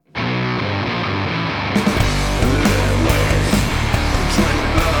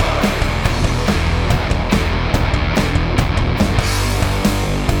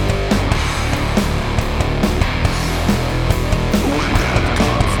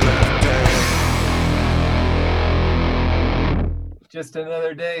just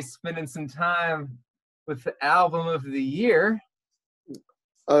another day spending some time with the album of the year.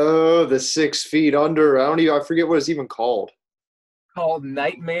 Oh, the 6 Feet Under. I forget what it's even called. Called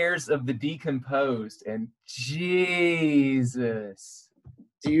Nightmares of the Decomposed. And Jesus.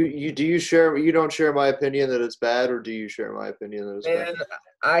 You don't share my opinion that it's bad, or do you share my opinion that it's bad?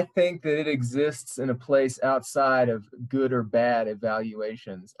 I think that it exists in a place outside of good or bad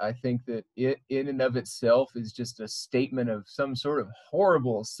evaluations. I think that it in and of itself is just a statement of some sort of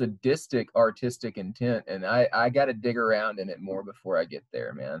horrible, sadistic, artistic intent. And I got to dig around in it more before I get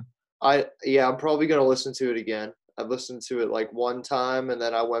there, man. I'm probably going to listen to it again. I've listened to it like one time, and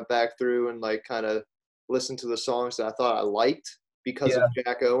then I went back through and like kind of listened to the songs that I thought I liked because of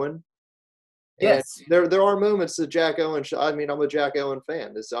Jack Owen. Yes. And there are moments that Jack Owen, I'm a Jack Owen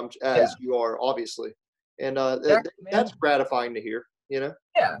fan, as you are, obviously. And that's gratifying to hear, you know?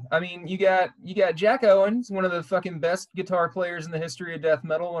 Yeah, I mean, you got Jack Owens, one of the fucking best guitar players in the history of death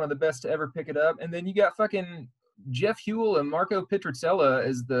metal, one of the best to ever pick it up. And then you got fucking Jeff Hewell and Marco Petruzella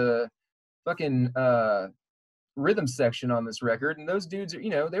as the fucking rhythm section on this record. And those dudes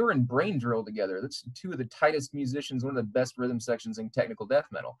are, they were in Brain Drill together. That's two of the tightest musicians, one of the best rhythm sections in technical death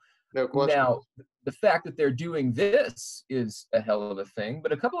metal. No question. Now, the fact that they're doing this is a hell of a thing.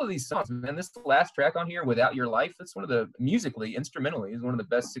 But a couple of these songs, man, this last track on here, Without Your Life, that's one of the, musically, instrumentally, is one of the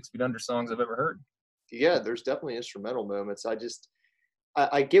best 6 Feet Under songs I've ever heard. Yeah, there's definitely instrumental moments. I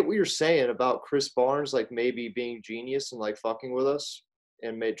get what you're saying about Chris Barnes, like maybe being genius and like fucking with us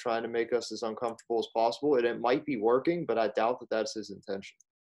and trying to make us as uncomfortable as possible. And it might be working, but I doubt that that's his intention.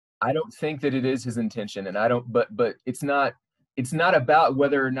 I don't think that it is his intention, and I don't. But it's not. It's not about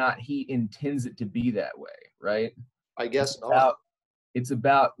whether or not he intends it to be that way, right? I guess not. It's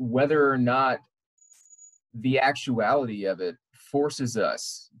about whether or not the actuality of it forces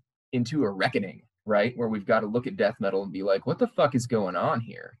us into a reckoning, right? Where we've got to look at death metal and be like, what the fuck is going on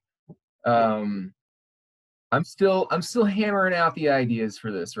here? I'm still hammering out the ideas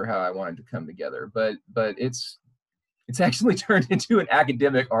for this, or how I want it to come together, but it's actually turned into an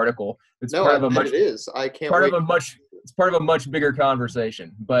academic article. It's It's part of a much bigger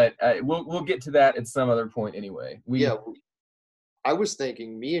conversation, but we'll get to that at some other point anyway. I was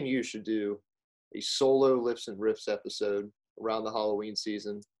thinking me and you should do a solo Lifts and Riffs episode around the Halloween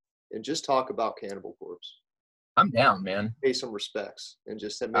season and just talk about Cannibal Corpse. I'm down, man. Pay some respects and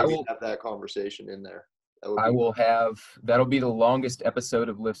just maybe have that conversation in there. That'll be the longest episode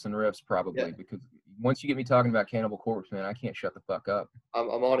of Lifts and Riffs probably, because once you get me talking about Cannibal Corpse, man, I can't shut the fuck up. I'm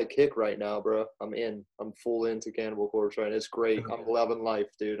on a kick right now, bro. I'm full into Cannibal Corpse right now. It's great. I'm loving life,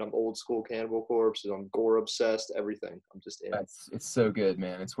 dude. I'm old school Cannibal Corpse. I'm gore obsessed, everything. I'm just in. It's so good,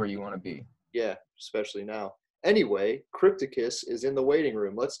 man. It's where you want to be. Yeah, especially now. Anyway, Crypticus is in the waiting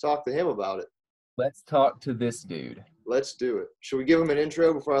room. Let's talk to him about it. Let's talk to this dude. Let's do it. Should we give him an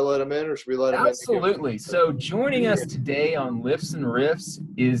intro before I let him in, or should we let him in? Absolutely. So joining us today on Lifts and Riffs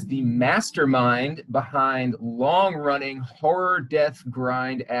is the mastermind behind long-running horror death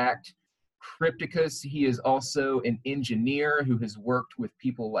grind act, Crypticus. He is also an engineer who has worked with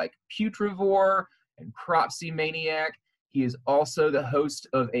people like Putrivore and Cropsy Maniac. He is also the host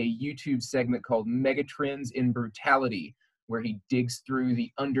of a YouTube segment called Megatrends in Brutality, where he digs through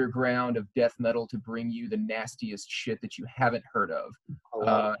the underground of death metal to bring you the nastiest shit that you haven't heard of.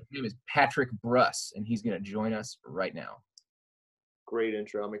 His name is Patrick Bruss, and he's going to join us right now. Great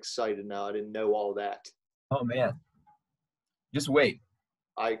intro. I'm excited now. I didn't know all that. Oh, man. Just wait.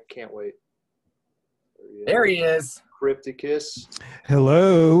 I can't wait. There he is. Crypticus.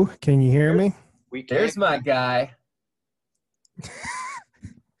 Hello. Can you hear me? There's my guy.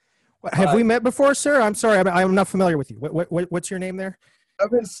 Have we met before, sir? I'm sorry, I'm not familiar with you. What's your name there?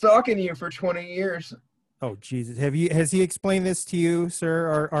 I've been stalking you for 20 years. Oh, Jesus. Has he explained this to you,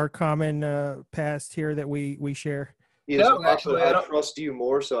 sir, our common past here that we share? No, actually, I trust you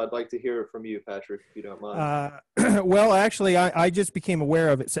more, so I'd like to hear it from you, Patrick, if you don't mind. Well, actually, I just became aware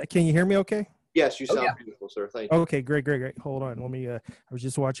of it. So, can you hear me okay? Yes, you sound beautiful, sir. Thank you. Okay, great. Hold on. Let me, I was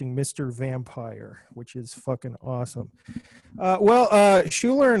just watching Mr. Vampire, which is fucking awesome.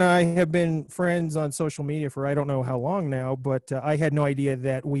 Schuler and I have been friends on social media for I don't know how long now, but I had no idea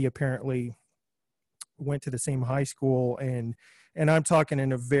that we apparently went to the same high school, and I'm talking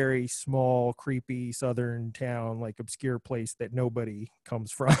in a very small, creepy southern town, like obscure place that nobody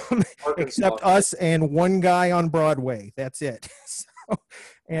comes from except us and one guy on Broadway. That's it.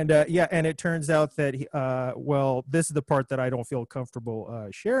 And it turns out that this is the part that I don't feel comfortable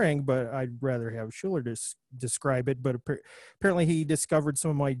sharing, but I'd rather have Schuler describe it. But apparently he discovered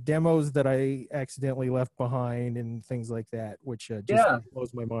some of my demos that I accidentally left behind and things like that, which just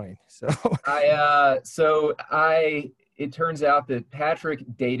blows my mind. So it turns out that Patrick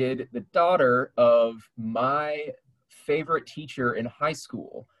dated the daughter of my favorite teacher in high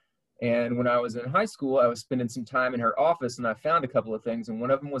school. And when I was in high school, I was spending some time in her office, and I found a couple of things. And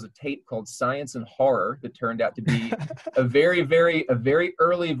one of them was a tape called Science and Horror that turned out to be a very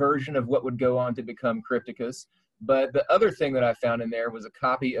early version of what would go on to become Crypticus. But the other thing that I found in there was a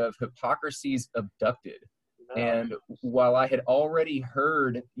copy of Hypocrisy's Abducted. And while I had already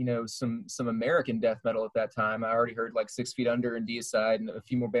heard, you know, some American death metal at that time, I already heard like 6 Feet Under and Deicide and a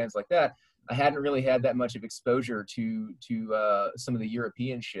few more bands like that. I hadn't really had that much of exposure to some of the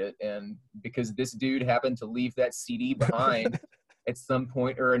European shit. And because this dude happened to leave that CD behind at some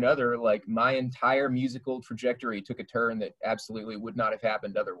point or another, like my entire musical trajectory took a turn that absolutely would not have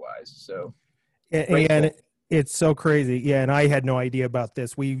happened otherwise. So, and it's so crazy. Yeah. And I had no idea about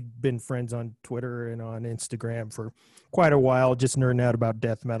this. We've been friends on Twitter and on Instagram for quite a while, just nerding out about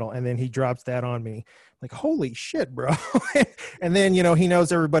death metal. And then he drops that on me. Like, holy shit, bro. And then, you know, he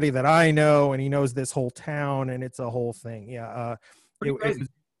knows everybody that I know, and he knows this whole town, and it's a whole thing. Yeah.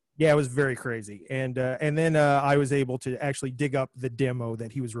 It was very crazy. And then I was able to actually dig up the demo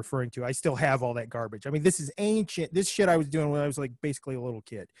that he was referring to. I still have all that garbage. I mean, this is ancient. This shit I was doing when I was like basically a little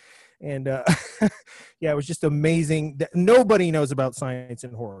kid. And yeah, it was just amazing that nobody knows about Science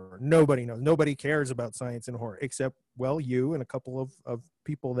and Horror. Nobody knows. Nobody cares about Science and Horror except, well, you and a couple of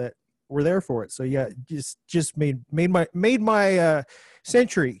people that were there for it. So yeah, just made my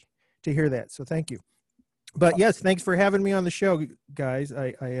century to hear that. So thank you. But yes, thanks for having me on the show, guys.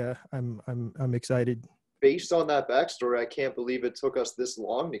 I'm excited. Based on that backstory, I can't believe it took us this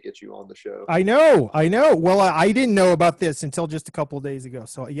long to get you on the show. I know. Well, I didn't know about this until just a couple of days ago.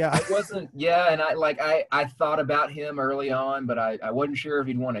 So yeah, it wasn't. Yeah, and I thought about him early on, but I wasn't sure if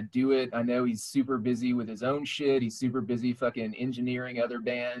he'd want to do it. I know he's super busy with his own shit. He's super busy fucking engineering other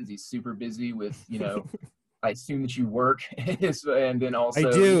bands. He's super busy with, you know. I assume that you work, and then also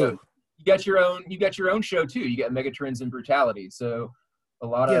I do. You know, you got your own show too. You got Megatrends and Brutality. So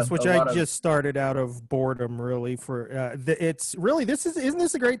which I just started out of boredom, really. For it's really isn't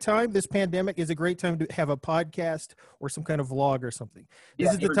this a great time? This pandemic is a great time to have a podcast or some kind of vlog or something.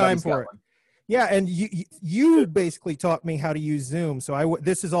 This is the time for it. Yeah, and you basically taught me how to use Zoom. So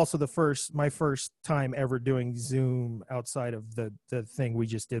this is also my first time ever doing Zoom outside of the thing we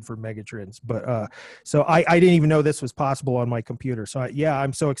just did for Megatrends. But so I didn't even know this was possible on my computer. So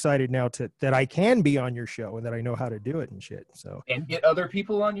I'm so excited now that I can be on your show and that I know how to do it and shit. So and get other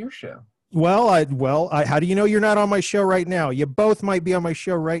people on your show. Well, how do you know you're not on my show right now? You both might be on my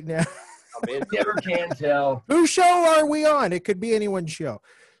show right now. I mean, never can tell. Whose show are we on? It could be anyone's show.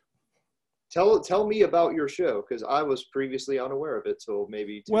 Tell me about your show, because I was previously unaware of it. So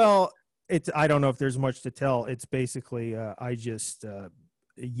maybe. Well, I don't know if there's much to tell. It's basically I just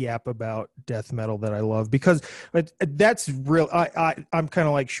yap about death metal that I love, because that's real. I'm kind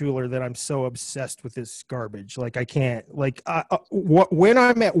of like Schuler, that I'm so obsessed with this garbage. Like I can't when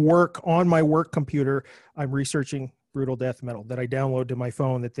I'm at work on my work computer, I'm researching brutal death metal that I download to my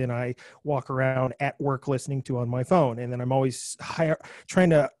phone, that then I walk around at work listening to on my phone. And then I'm always trying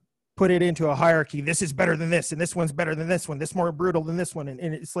to put it into a hierarchy. This is better than this, and this one's better than this one. This more brutal than this one. And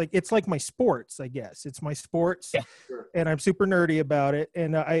it's like my sports, I guess. It's my sports. Yeah, sure. And I'm super nerdy about it.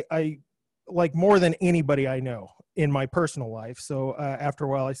 And I like more than anybody I know in my personal life. So after a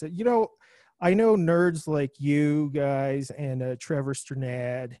while I said, I know nerds like you guys and Trevor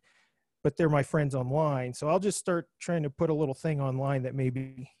Strnad, but they're my friends online. So I'll just start trying to put a little thing online that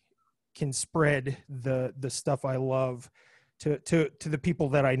maybe can spread the stuff I love to the people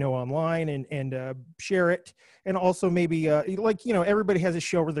that I know online, and share it. And also maybe everybody has a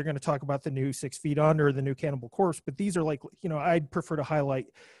show where they're going to talk about the new 6 Feet Under or the new Cannibal Corpse, but these are like, I'd prefer to highlight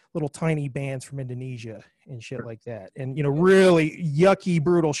little tiny bands from Indonesia and shit like that. And, really yucky,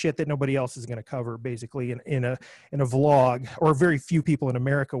 brutal shit that nobody else is going to cover basically in a vlog, or very few people in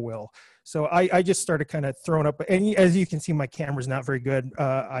America will. So I just started kind of throwing up, and as you can see, my camera's not very good.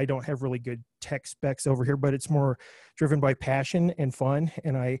 I don't have really good tech specs over here, but it's more driven by passion and fun.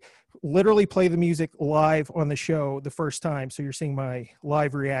 And I literally play the music live on the show the first time. So you're seeing my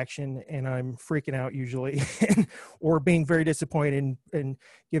live reaction, and I'm freaking out usually, or being very disappointed and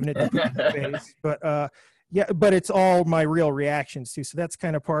giving it the face. But but it's all my real reactions too. So that's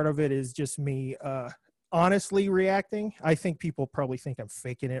kind of part of it, is just me honestly reacting. I think people probably think I'm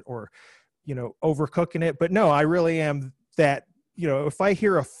faking it or, overcooking it, but no, I really am that. If I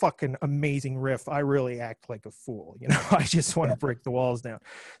hear a fucking amazing riff, I really act like a fool. I just want to break the walls down.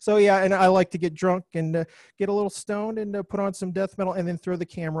 So yeah, and I like to get drunk and get a little stoned and put on some death metal, and then throw the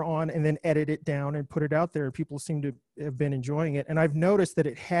camera on and then edit it down and put it out there. People seem to have been enjoying it, and I've noticed that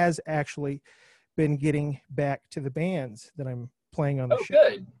it has actually been getting back to the bands that I'm playing on the Oh, show.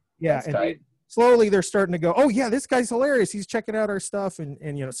 good. Yeah, That's and tight. slowly they're starting to go, oh yeah, this guy's hilarious. He's checking out our stuff, and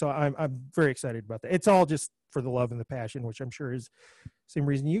so I'm very excited about that. It's all just for the love and the passion, which I'm sure is the same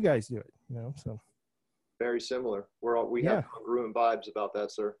reason you guys do it. So Very similar. We Yeah. have congruent vibes about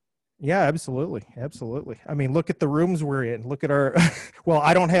that, sir. yeah, absolutely. I mean, look at the rooms we're in. Look at our. Well,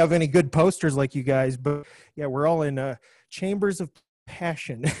 I don't have any good posters like you guys, but yeah, we're all in chambers of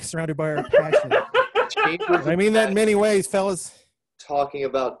passion, surrounded by our passion. Chambers I mean that in many ways, fellas. talking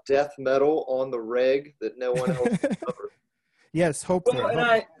about death metal on the reg that no one else can cover. Yes, hope Well,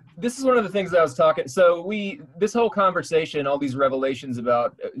 there. and this is one of the things I was talking. So this whole conversation, all these revelations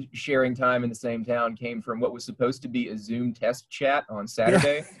about sharing time in the same town came from what was supposed to be a Zoom test chat on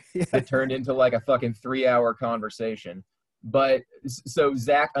Saturday Yeah. that turned into like a fucking 3-hour conversation. But so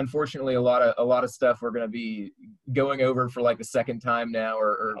Zach, unfortunately, a lot of stuff we're going to be going over for like the second time now,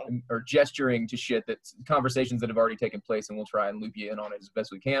 or gesturing to shit that's conversations that have already taken place, and we'll try and loop you in on it as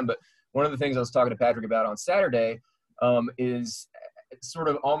best we can. But one of the things I was talking to Patrick about on Saturday is sort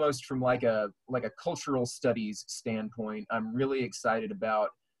of almost from like a cultural studies standpoint. I'm really excited about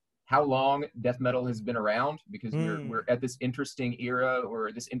how long death metal has been around, because we're at this interesting era,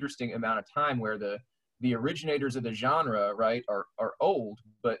 or this interesting amount of time where the originators of the genre, right, are old,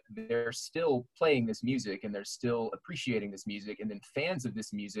 but they're still playing this music and they're still appreciating this music. And then fans of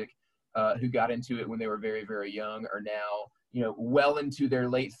this music who got into it when they were very, very young are now, well into their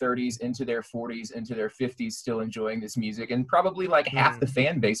late 30s, into their 40s, into their 50s, still enjoying this music. And probably like half the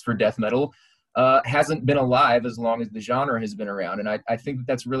fan base for death metal hasn't been alive as long as the genre has been around. And I think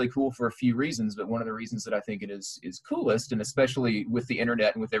that's really cool for a few reasons, but one of the reasons that I think it is coolest, and especially with the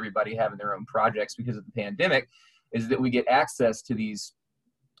internet and with everybody having their own projects because of the pandemic, is that we get access to these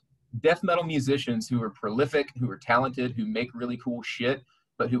death metal musicians who are prolific, who are talented, who make really cool shit,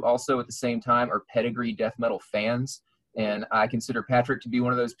 but who also at the same time are pedigree death metal fans. And I consider Patrick to be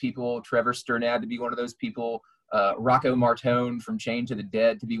one of those people, Trevor Sternad to be one of those people, Rocco Martone from Chained to the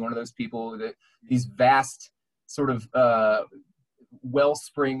Dead to be one of those people, that these vast sort of well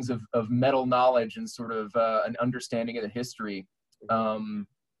springs of metal knowledge and sort of an understanding of the history. And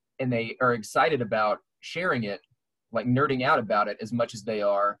they are excited about sharing it, like nerding out about it as much as they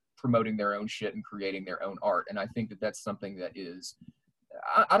are promoting their own shit and creating their own art. And I think that that's something that is,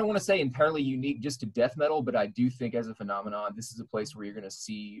 I don't want to say entirely unique just to death metal, but I do think as a phenomenon, this is a place where you're going to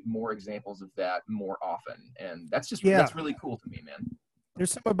see more examples of that more often. And that's just, that's really cool to me, man.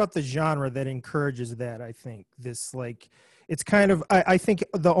 There's something about the genre that encourages that. I think this, like, it's kind of, I think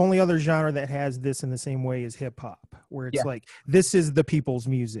the only other genre that has this in the same way is hip hop, where it's like, this is the people's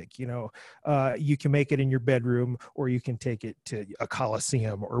music, you can make it in your bedroom or you can take it to a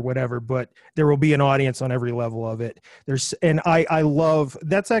coliseum or whatever, but there will be an audience on every level of it. I love,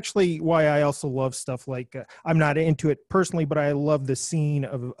 that's actually why I also love stuff like, I'm not into it personally, but I love the scene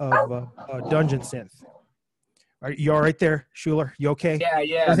of Dungeon Synth. Are you all right there, Schuler? You okay?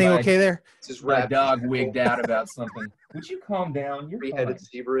 Yeah. Everything okay there? My dog wigged out about something. Would you calm down? You're Three-headed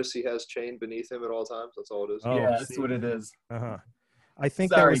Cerberus, he has chained beneath him at all times. That's all it is. Oh, yeah, that's what it is. I think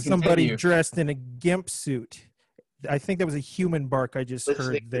that Sorry, was somebody continue. dressed in a gimp suit. I think that was a human bark I just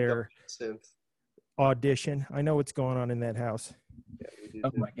heard there. Audition. I know what's going on in that house. Yeah,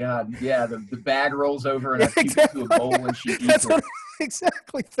 oh my God. Yeah, the bag rolls over and I keep it to a bowl and she eats it.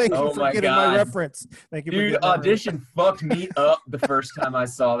 Exactly. Thank you for getting my reference. Thank you. Dude, Audition fucked me up the first time I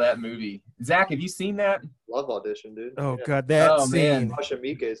saw that movie. Zach, have you seen that? Love Audition, dude. Oh God, that scene. Man. Sasha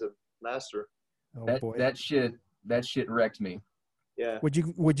Miike is a master. Oh boy. That shit wrecked me. Yeah.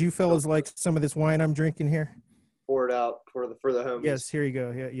 Would you fellas like some of this wine I'm drinking here? Pour it out for the homies. Yes, here you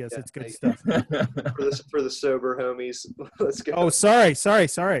go. Yeah, yes, it's good stuff. for the sober homies. Let's go. Oh, sorry.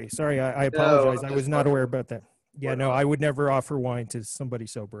 I apologize. I was not aware about that. Yeah, no, I would never offer wine to somebody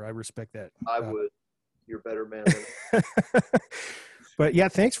sober. I respect that. I would. You're a better man than But yeah,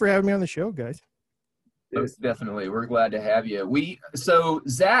 thanks for having me on the show, guys. Most definitely. We're glad to have you. So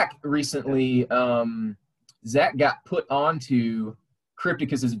Zach recently, Zach got put onto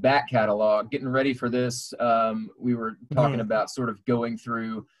Crypticus's back catalog. Getting ready for this, we were talking about sort of going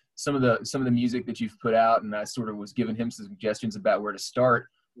through some of the music that you've put out, and I sort of was giving him some suggestions about where to start.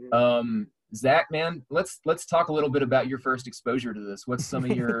 Zach, man, let's talk a little bit about your first exposure to this. What's some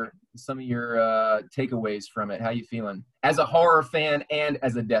of your takeaways from it? How you feeling as a horror fan and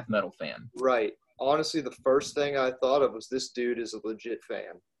as a death metal fan? Right. Honestly, the first thing I thought of was this dude is a legit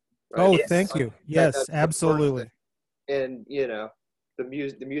fan. Right? Oh, thank you. Yes, absolutely. And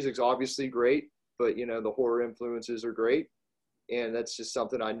the music's obviously great, but the horror influences are great. and that's just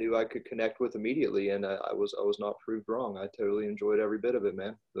something I knew I could connect with immediately, and I was not proved wrong. I totally enjoyed every bit of it,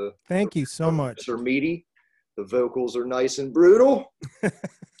 man. Thank you so much. Are meaty, the vocals are nice and brutal,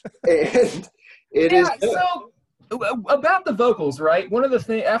 and it is. So about the vocals, right? One of the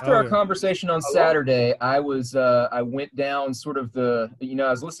things after our conversation on Saturday, I went down sort of I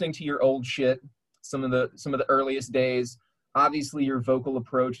was listening to your old shit, some of the earliest days. Obviously, your vocal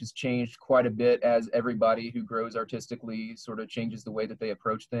approach has changed quite a bit as everybody who grows artistically sort of changes the way that they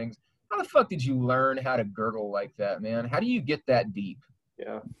approach things. How the fuck did you learn how to gurgle like that, man? How do you get that deep?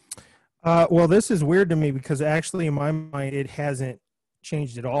 Yeah. Well, this is weird to me because actually in my mind, it hasn't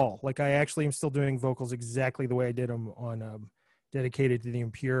changed at all. Like I actually am still doing vocals exactly the way I did them on Dedicated to the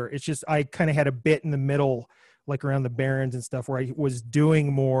Impure. It's just I kind of had a bit in the middle, like around the Barons and stuff, where I was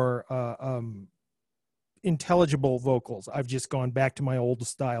doing more intelligible vocals. I've just gone back to my old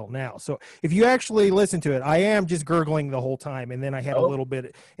style now. So if you actually listen to it, I am just gurgling the whole time. And then I had a little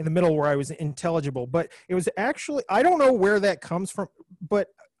bit in the middle where I was intelligible, but it was actually, I don't know where that comes from, but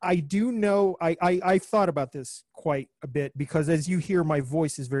I do know, I've thought about this quite a bit because as you hear, my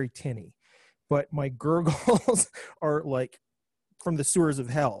voice is very tinny, but my gurgles are like from the sewers of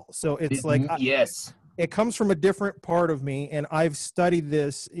hell. So it's like, yes. It comes from a different part of me, and I've studied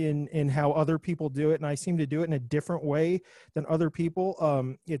this in how other people do it, and I seem to do it in a different way than other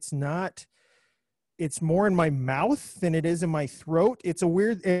people. It's more in my mouth than it is in my throat. It's a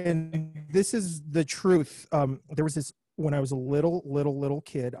weird, and this is the truth. There was this, when I was a little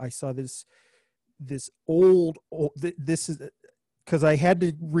kid, I saw this old this is, because I had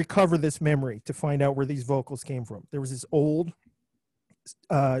to recover this memory to find out where these vocals came from. There was this old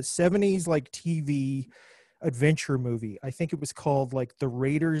 70s like TV adventure movie. I think it was called like The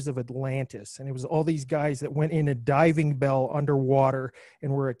Raiders of Atlantis, and it was all these guys that went in a diving bell underwater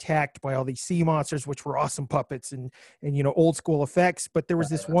and were attacked by all these sea monsters, which were awesome puppets and old school effects. But there was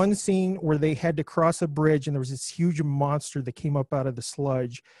this one scene where they had to cross a bridge, and there was this huge monster that came up out of the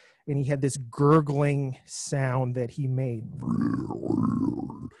sludge, and he had this gurgling sound that he made.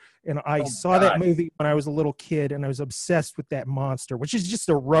 And I saw that movie when I was a little kid, and I was obsessed with that monster, which is just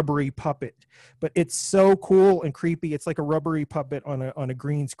a rubbery puppet, but it's so cool and creepy. It's like a rubbery puppet on a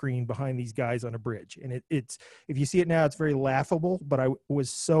green screen behind these guys on a bridge. And it's, if you see it now, it's very laughable, but I was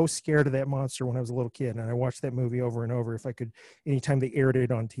so scared of that monster when I was a little kid. And I watched that movie over and over if I could, anytime they aired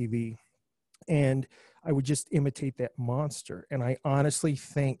it on TV. And I would just imitate that monster. And I honestly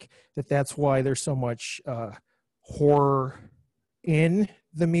think that that's why there's so much horror in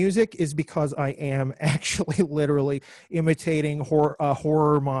the music, is because I am actually literally imitating a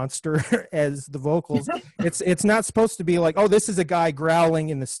horror monster as the vocals. It's not supposed to be like, oh, this is a guy growling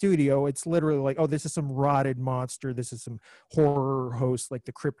in the studio. It's literally like, oh, this is some rotted monster. This is some horror host like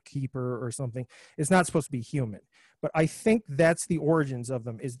the Crypt Keeper or something. It's not supposed to be human. But I think that's the origins of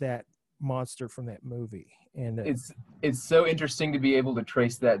them, is that monster from that movie. And it's so interesting to be able to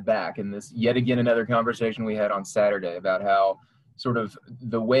trace that back. And this, yet again, another conversation we had on Saturday about how sort of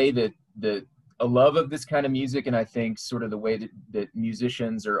the way that a love of this kind of music, and I think sort of the way that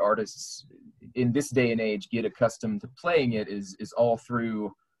musicians or artists in this day and age get accustomed to playing it is all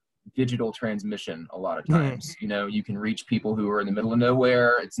through digital transmission a lot of times. You can reach people who are in the middle of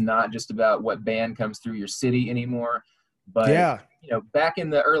nowhere. It's not just about what band comes through your city anymore. But back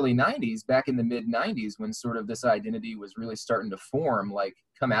in the early 90s, back in the mid 90s, when sort of this identity was really starting to form, like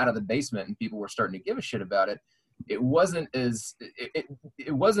come out of the basement and people were starting to give a shit about it, it wasn't as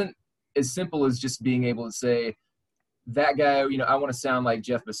simple as just being able to say, that guy, I want to sound like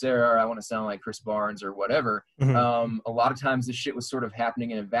Jeff Becerra, or I want to sound like Chris Barnes or whatever. Mm-hmm. A lot of times this shit was sort of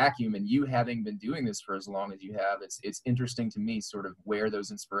happening in a vacuum, and you having been doing this for as long as you have, it's interesting to me sort of where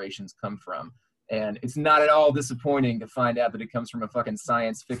those inspirations come from. And it's not at all disappointing to find out that it comes from a fucking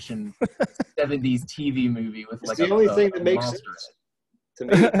science fiction 70s TV movie with like the only thing that makes sense to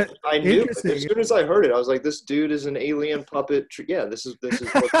me. I knew as soon as I heard it, I was like, this dude is an alien puppet. Yeah, this is what's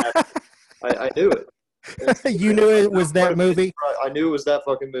happening. I knew it. You knew it was that movie? I knew it was that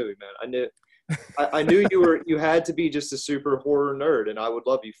fucking movie, man. I knew you had to be just a super horror nerd, and I would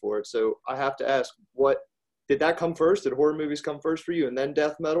love you for it. So I have to ask, what did that come first? Did horror movies come first for you, and then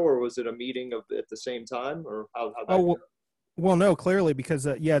death metal, or was it a meeting at the same time, or how that well, no, clearly, because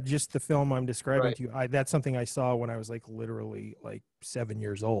just the film I'm describing to you, that's something I saw when I was like literally like 7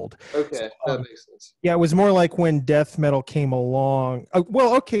 years old. Okay, so, that makes sense. Yeah, it was more like when death metal came along.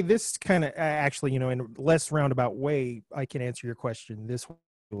 This kind of actually, in a less roundabout way, I can answer your question this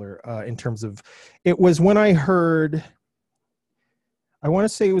in terms of, it was when I heard, I want to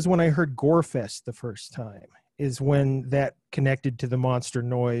say it was when I heard Gorefest the first time. is when that connected to the Monster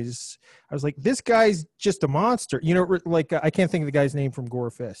Noise. I was like, this guy's just a monster. You know, like I can't think of the guy's name from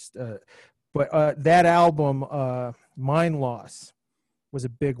Gorefest. But that album, Mind Loss, was a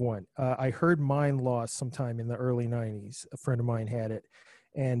big one. I heard Mind Loss sometime in the early 90s. A friend of mine had it.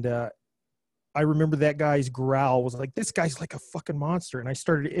 And I remember that guy's growl was like, this guy's like a fucking monster. And I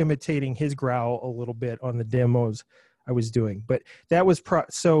started imitating his growl a little bit on the demos I was doing. But that was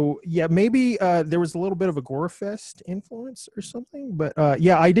so yeah, maybe there was a little bit of a Gorefest influence or something. But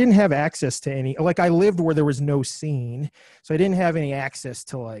yeah, I didn't have access to any, like I lived where there was no scene. So I didn't have any access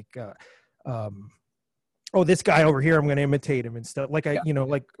to like, oh, this guy over here, I'm going to imitate him and stuff. Like you know,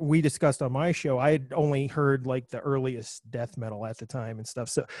 like we discussed on my show, I had only heard like the earliest death metal at the time and stuff.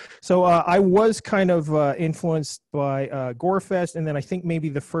 So I was kind of influenced by Gorefest. And then I think maybe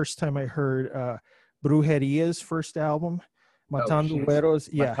the first time I heard Brujeria's first album, Matando Gueros.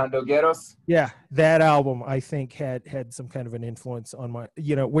 Yeah. Matando Gueros. Yeah. That album I think had some kind of an influence on my,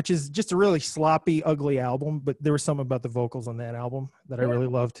 you know, which is just a really sloppy, ugly album, but there was something about the vocals on that album that I really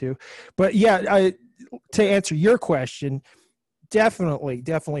loved too. But yeah, to answer your question,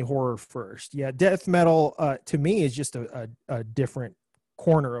 definitely horror first. Yeah. Death metal to me is just a different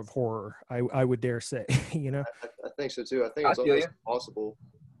corner of horror. I would dare say, you know? I think so too. I think it's almost impossible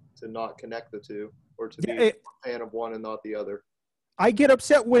to not connect the two, or to be a fan of one and not the other. I get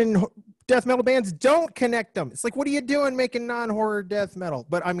upset when death metal bands don't connect them. It's like, what are you doing making non-horror death metal?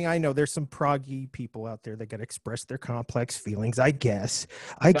 But I mean, I know there's some proggy people out there that got to express their complex feelings, I guess.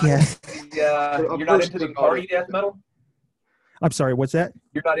 Yeah, you're not into the party death metal? I'm sorry, what's that?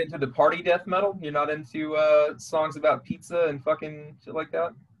 You're not into the party death metal? You're not into songs about pizza and fucking shit like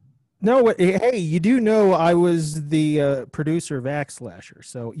that? No, hey, you do know I was the producer of Axe Slasher,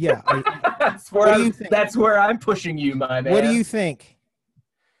 so yeah. That's where I'm pushing you, my man. What do you think?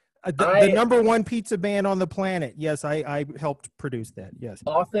 The number one pizza band on the planet. Yes, I helped produce that. Yes.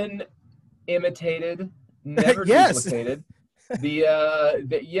 Often imitated, never duplicated.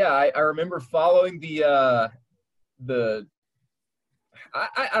 I remember following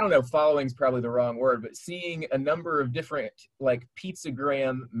I don't know, following is probably the wrong word, but seeing a number of different like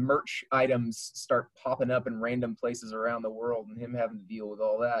Pizzagram merch items start popping up in random places around the world, and him having to deal with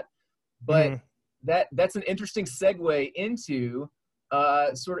all that. But that's an interesting segue into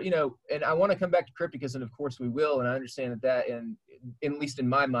sort of, you know, and I want to come back to Crypticus, and of course we will, and I understand that and at least in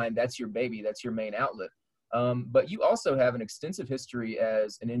my mind, that's your baby, that's your main outlet. But you also have an extensive history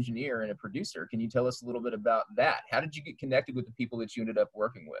as an engineer and a producer. Can you tell us a little bit about that? How did you get connected with the people that you ended up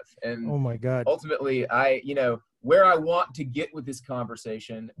working with? And oh my God, ultimately, where I want to get with this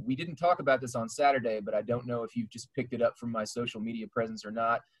conversation, we didn't talk about this on Saturday, but I don't know if you've just picked it up from my social media presence or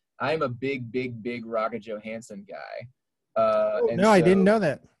not. I am a big Raga Johansson guy. I didn't know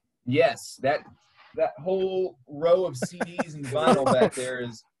that. Yes, that whole row of CDs and vinyl back there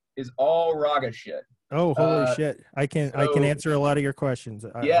is all Raga shit. Oh, holy shit. I can answer a lot of your questions.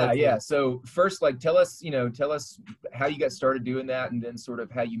 Yeah. So first, like, tell us how you got started doing that, and then sort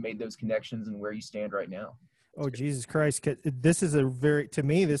of how you made those connections and where you stand right now. Oh, Jesus Christ. This was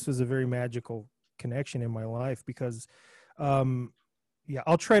a very magical connection in my life because,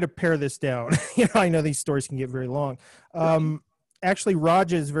 I'll try to pare this down. I know these stories can get very long. Actually,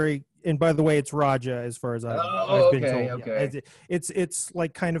 Raja is very, and by the way, it's Raja as far as I've been told. Okay. Yeah, it's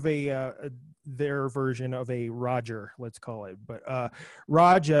like kind of their version of a Roger, let's call it. But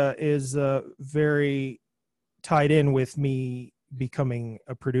Raja is very tied in with me becoming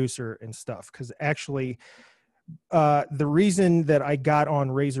a producer and stuff. Because actually, the reason that I got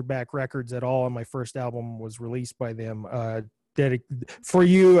on Razorback Records at all on my first album was released by them. For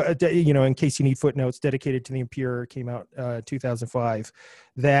you, in case you need footnotes, Dedicated to the Impure came out 2005.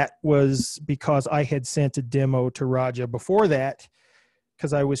 That was because I had sent a demo to Raja before that,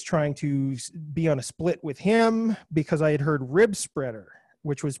 because I was trying to be on a split with him, because I had heard Rib Spreader,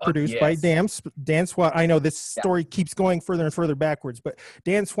 which was produced by Dan Swano. I know this story keeps going further and further backwards, but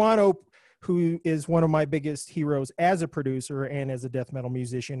Dan Swano, who is one of my biggest heroes as a producer and as a death metal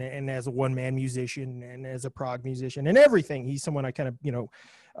musician and as a one-man musician and as a prog musician and everything. He's someone I kind of,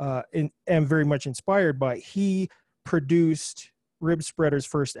 am very much inspired by. He produced Rib Spreader's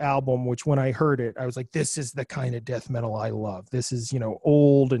first album, which when I heard it, I was like, this is the kind of death metal I love. This is,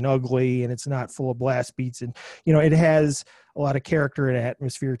 old and ugly, and it's not full of blast beats. And, it has a lot of character and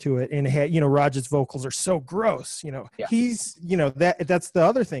atmosphere to it. And it had, Raj's vocals are so gross, Yeah. he's, that's the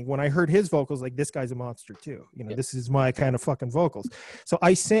other thing. When I heard his vocals, like, this guy's a monster too, this is my kind of fucking vocals. So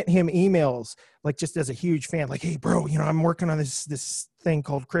I sent him emails, like, just as a huge fan, like, hey bro, I'm working on this thing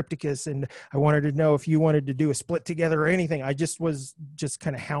called Crypticus, and I wanted to know if you wanted to do a split together or anything. I just was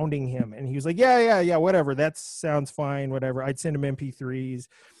kind of hounding him, and he was like, yeah, whatever, that sounds fine, whatever. I'd send him MP3s,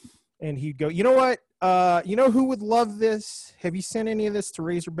 and he'd go, you know what, who would love this? Have you sent any of this to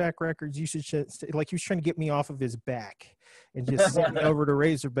Razorback Records? You should, like, he was trying to get me off of his back and just send me over to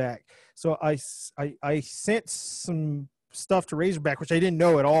Razorback. So I sent some stuff to Razorback, which I didn't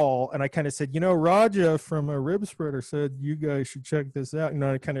know at all, and I kind of said, Raja from a Rib Spreader said you guys should check this out.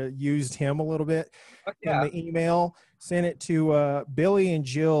 I kind of used him a little bit in the email. Sent it to Billy and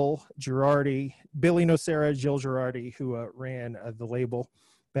Jill Girardi, Billy Nocera, Jill Girardi, who ran the label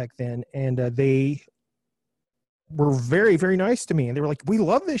back then, and they were very, very nice to me, and they were like, we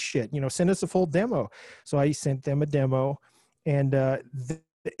love this shit, send us a full demo. So I sent them a demo, and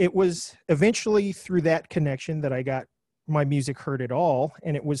it was eventually through that connection that I got my music heard at all,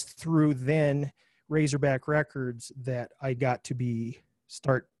 and it was through then Razorback Records that I got to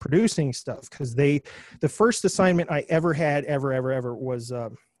start producing stuff, because the first assignment I ever had ever was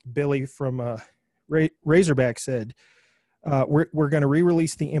Billy from Razorback said, we're going to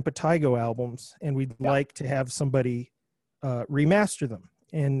re-release the Impetigo albums, and we'd like to have somebody remaster them,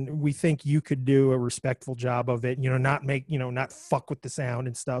 and we think you could do a respectful job of it, not fuck with the sound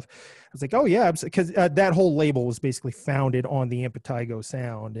and stuff. I was like, oh yeah, because that whole label was basically founded on the Impetigo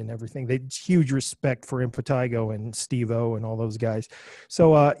sound and everything. They huge respect for Impetigo and Steve-O and all those guys.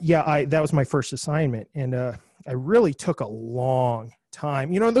 So that was my first assignment, and I really took a long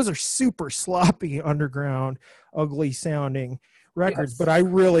time. Those are super sloppy, underground, ugly sounding records, but I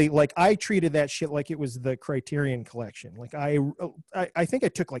really, I treated that shit like it was the Criterion Collection. Like I think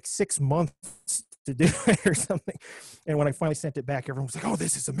it took like 6 months to do it or something. And when I finally sent it back, everyone was like, oh,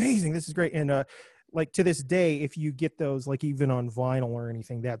 this is amazing, this is great. And to this day, if you get those, like, even on vinyl or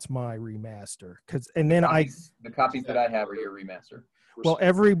anything, that's my remaster. The copies that I have are your remaster. Well,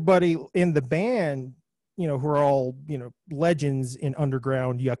 everybody in the band, who are all, legends in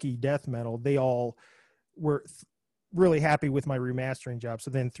underground yucky death metal, they all were really happy with my remastering job. So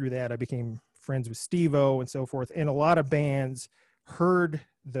then through that, I became friends with Steve-O and so forth. And a lot of bands heard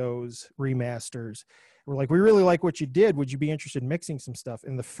those remasters. We're like, we really like what you did. Would you be interested in mixing some stuff?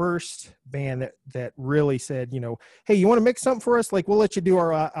 And the first band that really said, hey, you want to mix something for us? Like, we'll let you do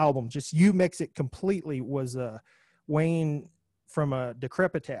our album. Just you mix it completely, was Wayne from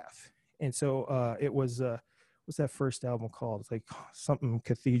Decrepitaph. And so it was, what's that first album called? It's like something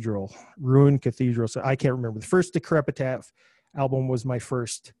Cathedral, Ruined Cathedral. So I can't remember. The first Decrepitaph album was my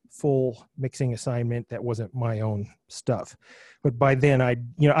first full mixing assignment that wasn't my own stuff. But by then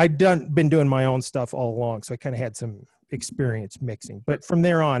I'd been doing my own stuff all along. So I kind of had some experience mixing. But from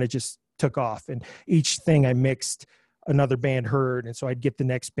there on, it just took off. And each thing I mixed, another band heard, and so I'd get the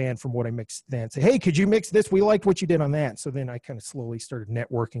next band from what I mixed then, say, hey, could you mix this? We liked what you did on that. So then I kind of slowly started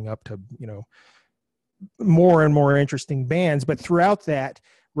networking up to, more and more interesting bands. But throughout that,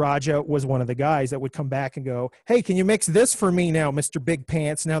 Raja was one of the guys that would come back and go, hey, can you mix this for me now, Mr. Big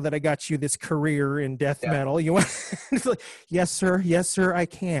Pants, now that I got you this career in death metal? You want like, yes sir, I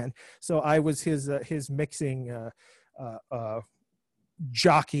can. So I was his mixing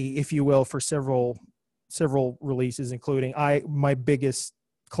jockey, if you will, for several releases, including my biggest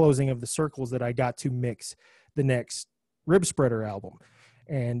closing of the circles that I got to mix the next Rib Spreader album.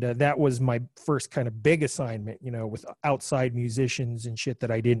 And that was my first kind of big assignment, with outside musicians and shit that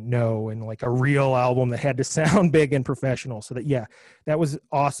I didn't know, and like a real album that had to sound big and professional. So that was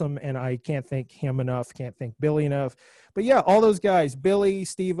awesome. And I can't thank him enough. Can't thank Billy enough. But yeah, all those guys, Billy,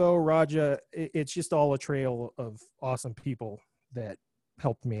 Steve-O, Raja, it's just all a trail of awesome people that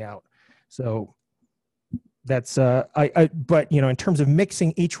helped me out. So that's but in terms of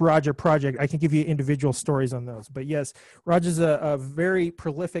mixing each Raja project, I can give you individual stories on those. But yes, Raja's a very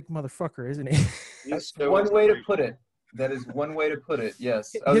prolific motherfucker, isn't he? That's one way to put it. That is one way to put it.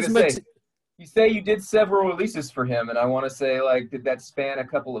 Yes. I was gonna say, you say you did several releases for him, and I want to say, like, did that span a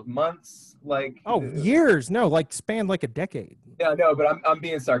couple of months? Like, years? No, like spanned like a decade. Yeah, no, but I'm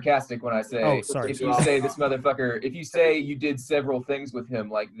being sarcastic when I say, sorry. If you say this motherfucker, if you say you did several things with him,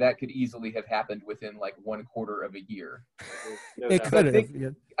 like, that could easily have happened within like 1/4 of a year. It could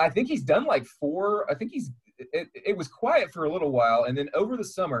have. I think he's done like 4. I think it was quiet for a little while, and then over the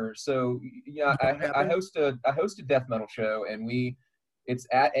summer. So yeah, I hosted death metal show, and we It's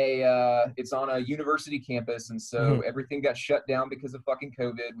at it's on a university campus, and so everything got shut down because of fucking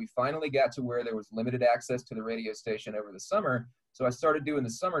COVID. We finally got to where there was limited access to the radio station over the summer, so I started doing the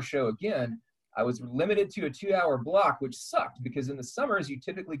summer show again. I was limited to a 2-hour block, which sucked because in the summers you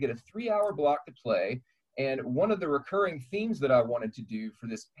typically get a 3-hour block to play. And one of the recurring themes that I wanted to do for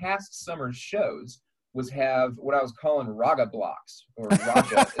this past summer's shows was have what I was calling raga blocks, or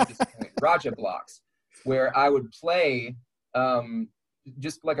Raja at this point, Raja blocks, where I would play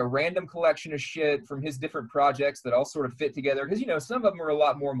just like a random collection of shit from his different projects that all sort of fit together. Because, you know, some of them are a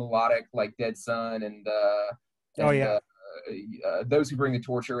lot more melodic, like Dead Sun and Those Who Bring the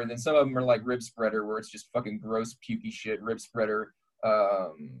Torture. And then some of them are like Rib Spreader, where it's just fucking gross, pukey shit. Rib Spreader,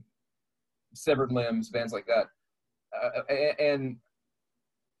 Severed Limbs, bands like that. And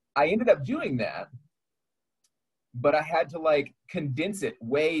I ended up doing that, but I had to like condense it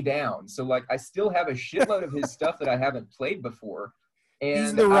way down. So like I still have a shitload of his stuff that I haven't played before. And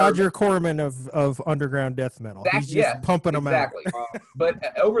he's the Roger Corman of underground death metal. He's just pumping them out.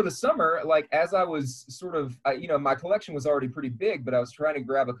 But over the summer, like as I was sort of, you know, my collection was already pretty big, but I was trying to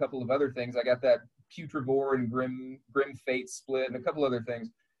grab a couple of other things. I got that Putrivore and Grim Fate split and a couple other things.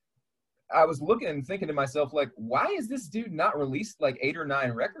 I was looking and thinking to myself, like, why is this dude not released like 8 or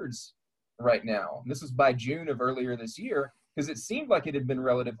 9 records right now? And this was by June of earlier this year, because it seemed like it had been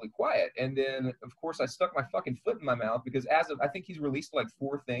relatively quiet. And then, of course, I stuck my fucking foot in my mouth, because as of, I think he's released like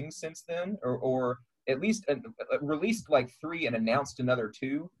 4 things since then, or at least released like 3 and announced another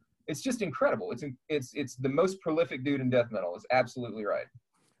 2. It's just incredible. It's the most prolific dude in death metal. It's absolutely right.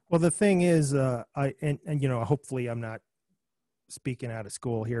 Well, the thing is, and you know, hopefully I'm not speaking out of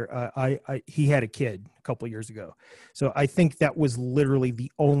school here. He had a kid a couple of years ago, so I think that was literally the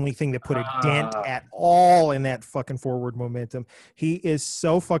only thing that put a dent at all in that fucking forward momentum. He is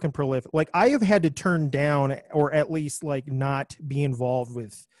so fucking prolific. Like, I have had to turn down, or at least like not be involved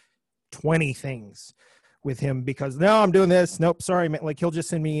with 20 things with him, because no, I'm doing this. Nope, sorry, man. Like, he'll just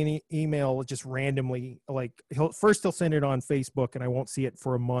send me an email just randomly. Like, he'll send it on Facebook, and I won't see it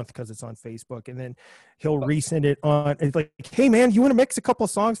for a month because it's on Facebook, and then he'll resend it on. It's like, hey man, you want to mix a couple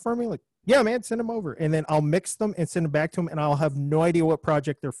of songs for me? Like, yeah, man, send them over, and then I'll mix them and send them back to him, and I'll have no idea what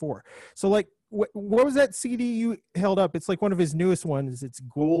project they're for. So like, what was that CD you held up? It's like one of his newest ones. It's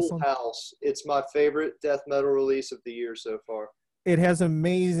Ghoul House. It's my favorite death metal release of the year so far. It has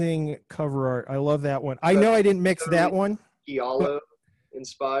amazing cover art. I love that one. I know I didn't mix that one. Giallo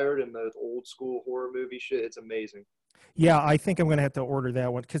inspired and the old school horror movie shit. It's amazing. Yeah, I think I'm going to have to order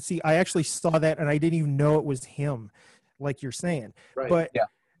that one. Because, see, I actually saw that and I didn't even know it was him, like you're saying. Right. But yeah.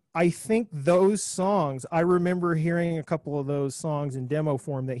 I think those songs, I remember hearing a couple of those songs in demo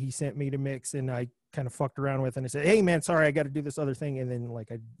form that he sent me to mix, and I kind of fucked around with, and I said, hey man, sorry, I got to do this other thing. And then like,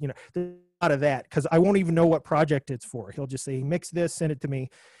 there's a lot of that, because I won't even know what project it's for. He'll just say, mix this, send it to me,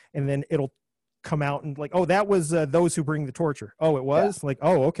 and then it'll come out and like, oh, that was Those Who Bring the Torture. Oh, it was? Yeah. Like,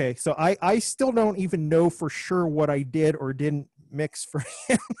 oh, okay. So I still don't even know for sure what I did or didn't mix for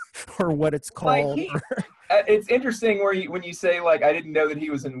him or what it's called. Like it's interesting when you say like, I didn't know that he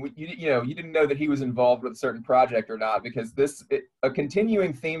was you didn't know that he was involved with a certain project or not, because a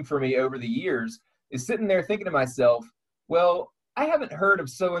continuing theme for me over the years is sitting there thinking to myself, well, I haven't heard of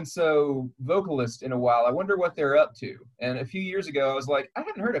so-and-so vocalist in a while. I wonder what they're up to. And a few years ago, I was like, I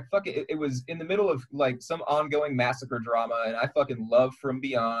haven't heard of it was in the middle of like some ongoing massacre drama, and I fucking love From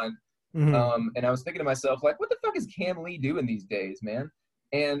Beyond. Mm-hmm. And I was thinking to myself, like, what the fuck is Cam Lee doing these days, man?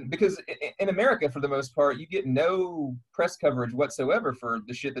 And because in America, for the most part, you get no press coverage whatsoever for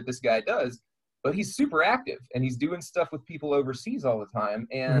the shit that this guy does. But he's super active, and he's doing stuff with people overseas all the time.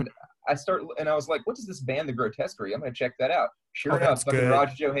 And I was like, what is this band, The Grotesquerie? I'm going to check that out. Sure enough, fucking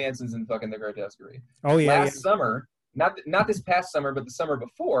Roger Johansson's in fucking The Grotesquerie. Oh, yeah. Last summer, not this past summer, but the summer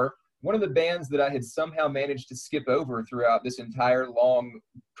before, one of the bands that I had somehow managed to skip over throughout this entire long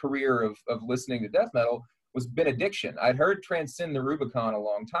career of listening to death metal was Benediction. I'd heard Transcend the Rubicon a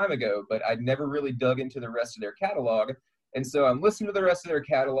long time ago, but I'd never really dug into the rest of their catalog. And so I'm listening to the rest of their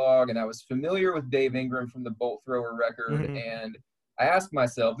catalog, and I was familiar with Dave Ingram from the Bolt Thrower record. Mm-hmm. And I asked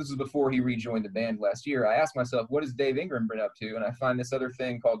myself, this was before he rejoined the band last year, I asked myself, what has Dave Ingram been up to? And I find this other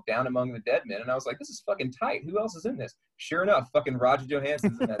thing called Down Among the Dead Men. And I was like, this is fucking tight. Who else is in this? Sure enough, fucking Roger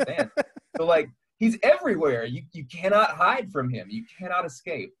Johansson's in that band. So like, he's everywhere. You cannot hide from him. You cannot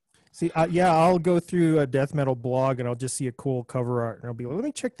escape. See, I'll go through a death metal blog and I'll just see a cool cover art and I'll be like, let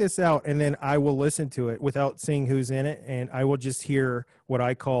me check this out. And then I will listen to it without seeing who's in it. And I will just hear what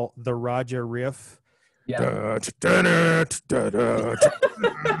I call the Raja riff. Yeah.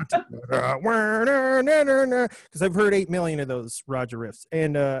 Because I've heard 8 million of those Roger riffs,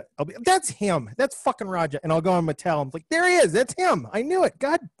 and that's him. That's fucking Roger. And I'll go on Mattel. I'm like, there he is. That's him. I knew it.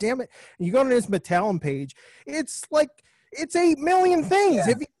 God damn it! And you go on his Mattel page. It's like it's 8 million things.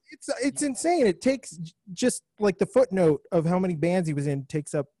 Yeah. It's insane. It takes just like the footnote of how many bands he was in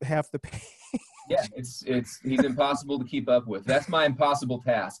takes up half the page. Yeah, he's impossible to keep up with. That's my impossible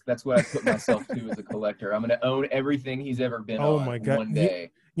task. That's what I put myself to as a collector. I'm going to own everything he's ever been on my God. one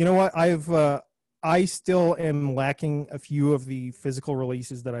day. You know what? I still am lacking a few of the physical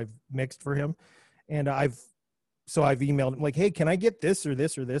releases that I've mixed for him, and I've emailed him like, hey, can I get this or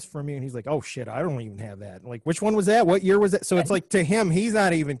this or this from you? And he's like, oh shit, I don't even have that. Like, which one was that? What year was that? So it's like to him, he's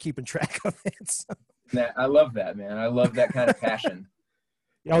not even keeping track of it. So. I love that, man. I love that kind of passion.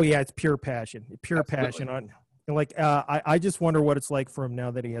 Oh yeah, it's pure passion. Pure Absolutely. passion on. Like, I just wonder what it's like for him now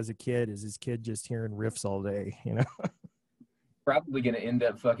that he has a kid. Is his kid just hearing riffs all day? You know. Probably going to end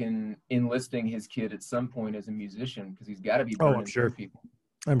up fucking enlisting his kid at some point as a musician because he's got to be burning through people.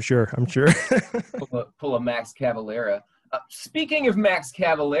 I'm sure. pull a Max Cavalera. Speaking of Max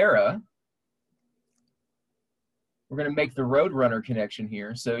Cavalera, we're gonna make the Roadrunner connection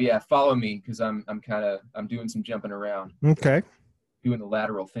here. So yeah, follow me because I'm doing some jumping around. Okay. Doing the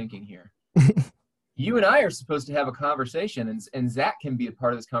lateral thinking here. You and I are supposed to have a conversation, and Zach can be a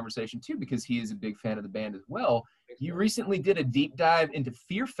part of this conversation too because he is a big fan of the band as well. You recently did a deep dive into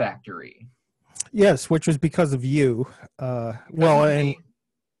Fear Factory. Yes, which was because of you. And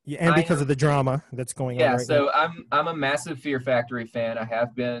because of the drama that's going on. Yeah, right so now. I'm a massive Fear Factory fan. I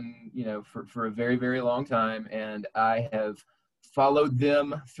have been, for a very, very long time, and I have followed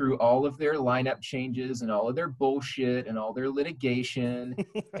them through all of their lineup changes and all of their bullshit and all their litigation,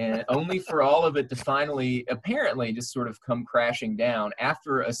 and only for all of it to finally, apparently, just sort of come crashing down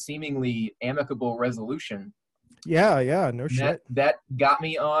after a seemingly amicable resolution. Yeah, no shit. That got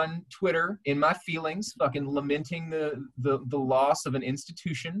me on Twitter in my feelings, fucking lamenting the loss of an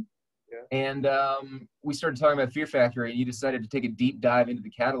institution. Yeah. And we started talking about Fear Factory, and you decided to take a deep dive into the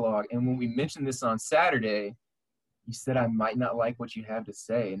catalog. And when we mentioned this on Saturday, you said I might not like what you have to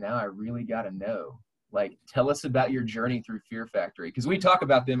say. And now I really got to know. Like, tell us about your journey through Fear Factory. Because we talk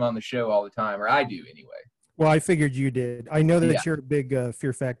about them on the show all the time, or I do anyway. Well, I figured you did. I know that you're a big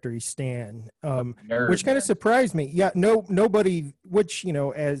Fear Factory stan, which kind of surprised me. Yeah, nobody, which,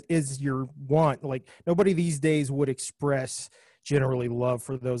 as is your want, like nobody these days would express generally love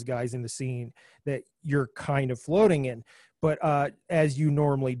for those guys in the scene that you're kind of floating in. But as you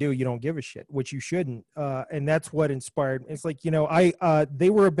normally do, you don't give a shit, which you shouldn't. And that's what inspired me. It's like, they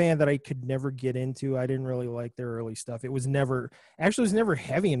were a band that I could never get into. I didn't really like their early stuff. It was never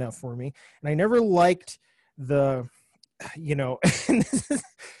heavy enough for me. And I never liked because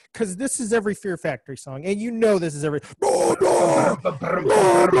this is every Fear Factory song, and this is every blah, blah, blah, blah,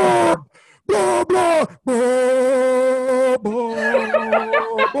 blah, blah, blah, blah,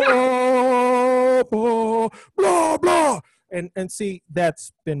 blah, blah, blah. And see,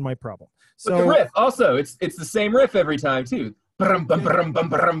 that's been my problem. So but the riff also, it's the same riff every time too. But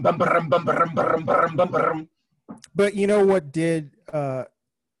you know what did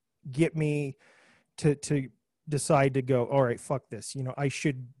get me to decide to go, all right, fuck this. I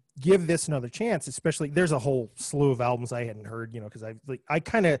should give this another chance, especially there's a whole slew of albums I hadn't heard, because I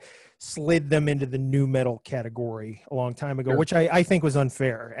kind of slid them into the new metal category a long time ago, which I think was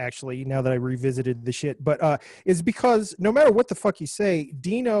unfair, actually, now that I revisited the shit. But it's because no matter what the fuck you say,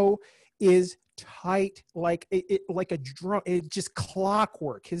 Dino is tight like a drum. It's just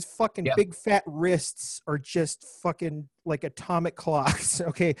clockwork. His fucking big fat wrists are just fucking like atomic clocks.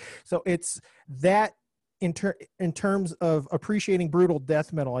 Okay, so it's that in terms of appreciating brutal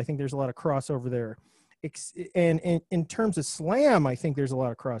death metal, I think there's a lot of crossover there. And in terms of slam, I think there's a lot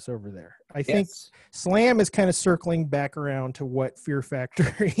of crossover there. I think slam is kind of circling back around to what Fear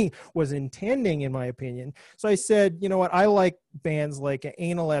Factory was intending, in my opinion. So I said, you know what, I like bands like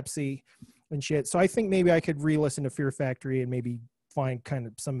Analepsy and shit. So I think maybe I could re-listen to Fear Factory and maybe find kind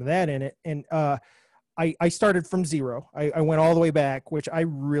of some of that in it. And I started from zero. I went all the way back, which I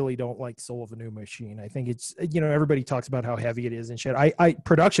really don't like Soul of a New Machine. I think it's, everybody talks about how heavy it is and shit. I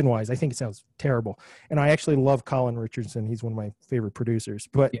production-wise, I think it sounds terrible. And I actually love Colin Richardson. He's one of my favorite producers.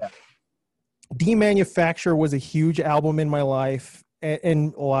 But Demanufacture was a huge album in my life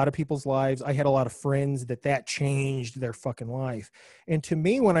and a lot of people's lives. I had a lot of friends that changed their fucking life. And to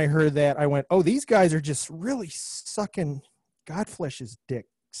me, when I heard that, I went, oh, these guys are just really sucking Godflesh's dick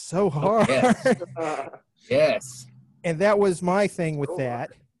so hard. Yes. And that was my thing with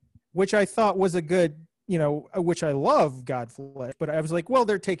that, which I thought was a good, you know, which I love Godflesh, but I was like, well,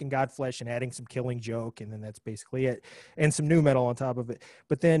 they're taking Godflesh and adding some Killing Joke, and then that's basically it, and some new metal on top of it.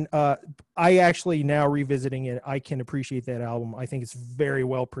 But then I actually, now revisiting it, I can appreciate that album. I think it's very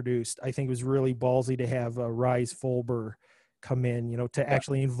well produced. I think it was really ballsy to have Rise Fulber come in, you know, to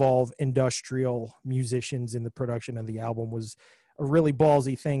actually involve industrial musicians in the production of the album was a really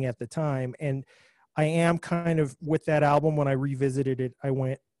ballsy thing at the time. And I am kind of, with that album, when I revisited it, I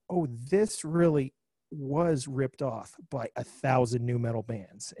went, oh, this really was ripped off by 1,000 new metal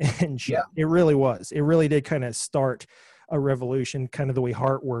bands and shit. Yeah. It really was. It really did kind of start a revolution, kind of the way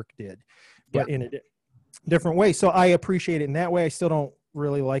Heartwork did, but in a different way. So I appreciate it in that way. I still don't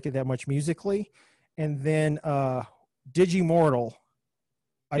really like it that much musically. And then Digimortal,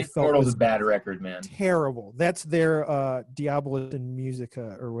 I felt was a bad record, man. terrible. That's their Diabolus in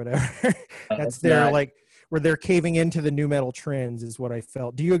Musica or whatever. That's their not, like where they're caving into the new metal trends is what I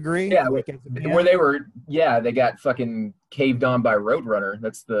felt. Do you agree? Yeah, like, where they were, they got fucking caved on by Roadrunner.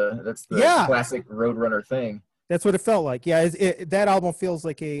 That's the classic Roadrunner thing. That's what it felt like. Yeah, that album feels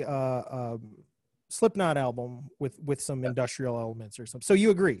like a Slipknot album with some industrial elements or something. So you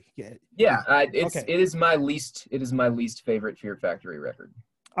agree? Yeah. It is my least favorite Fear Factory record.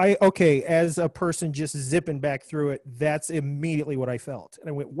 As a person just zipping back through it, that's immediately what I felt. And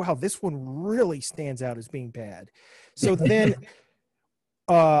I went, wow, this one really stands out as being bad. So then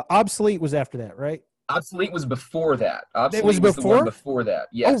Obsolete was after that, right? Obsolete was before that. It was before? The one before that.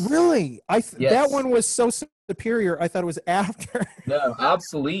 Yes. Oh, really? Yes. That one was so superior. I thought it was after. No,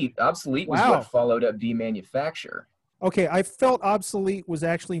 Obsolete was what followed up Demanufacture. Okay, I felt Obsolete was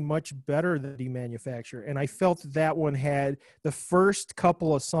actually much better than Demanufacture, and I felt that one had the first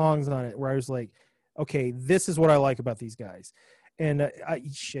couple of songs on it where I was like, okay, this is what I like about these guys. And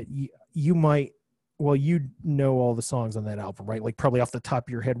you might, well, you know all the songs on that album, right? Like probably off the top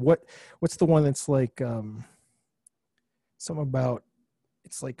of your head. What's the one that's like something about,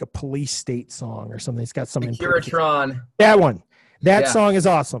 it's like a police state song or something. It's got some Securitron. That one. That song is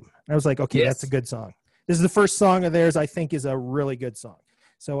awesome. I was like, okay, that's a good song. This is the first song of theirs I think is a really good song.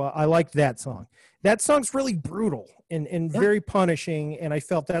 So I like that song. That song's really brutal and very punishing, and I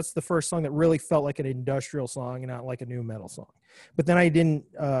felt that's the first song that really felt like an industrial song and not like a new metal song. But then I didn't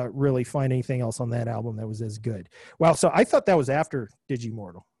really find anything else on that album that was as good. Wow, so I thought that was after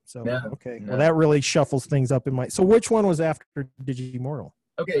Digimortal. So, well, that really shuffles things up in my... So which one was after Digimortal?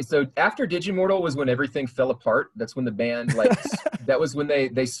 Okay, so after Digimortal was when everything fell apart. That's when the band, that was when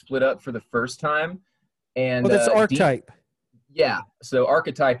they split up for the first time. And that's Archetype. So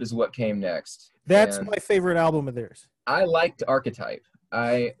Archetype is what came next. That's my favorite album of theirs. I liked Archetype.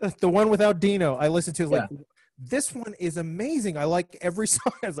 The one without Dino. I listened to like, this one is amazing. I like every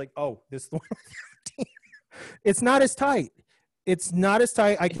song. I was like, oh, this is the one without Dino. It's not as tight. It's not as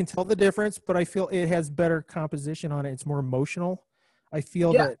tight. I can tell the difference, but I feel it has better composition on it. It's more emotional. I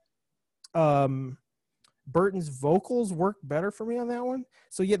feel that Burton's vocals work better for me on that one.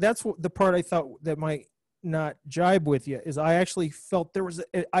 So that's the part I thought that might not jibe with you is I actually felt there was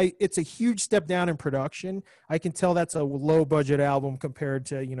it's a huge step down in production. I can tell that's a low budget album compared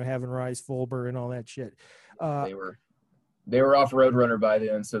to having Rise Fulber and all that shit. They were off Roadrunner by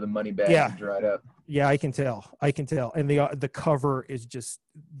then, so the money bag dried up. Yeah, I can tell. And the cover is just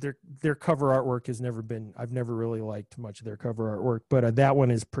their cover artwork has never been. I've never really liked much of their cover artwork, but that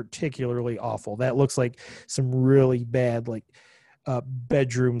one is particularly awful. That looks like some really bad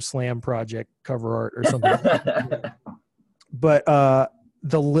bedroom slam project cover art or something. But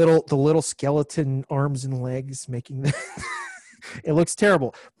the little skeleton arms and legs making that it looks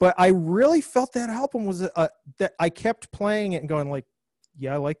terrible. But I really felt that album was that I kept playing it and going like,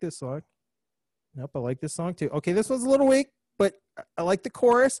 yeah, I like this song. Nope, I like this song too. Okay, this one's a little weak, but I like the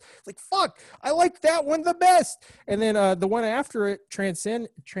chorus. It's like, fuck, I like that one the best. And then the one after it,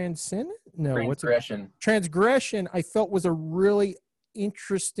 Transgression, I felt was a really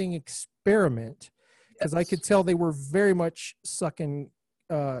interesting experiment because I could tell they were very much sucking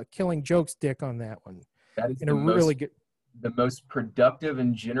Killing Joke's dick on that one. That is the most productive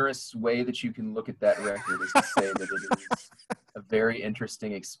and generous way that you can look at that record is to say that it is a very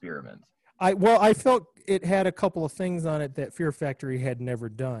interesting experiment. I felt it had a couple of things on it that Fear Factory had never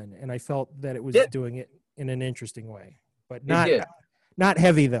done, and I felt that it was doing it in an interesting way, but not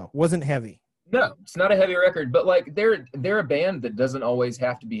heavy though. Wasn't heavy. No, it's not a heavy record, but they're a band that doesn't always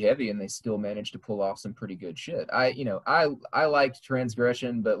have to be heavy, and they still manage to pull off some pretty good shit. I liked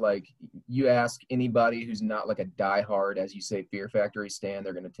Transgression, but you ask anybody who's not like a diehard, as you say, Fear Factory stan,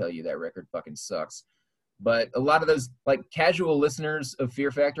 they're gonna tell you that record fucking sucks. But a lot of those casual listeners of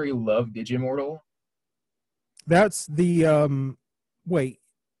Fear Factory love Digimortal. That's the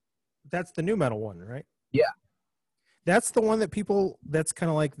that's the new metal one, right? Yeah. That's the one that people. That's kind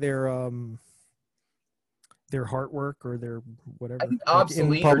of like their artwork or their whatever. I think like in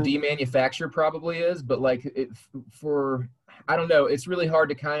obsolete or public. demanufacture probably is, but like for I don't know, it's really hard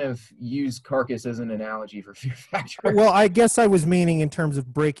to kind of use Carcass as an analogy for Fear Factor. Well, I guess I was meaning in terms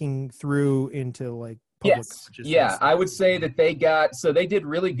of breaking through into like public Yes, consciousness. yeah, I would say that they did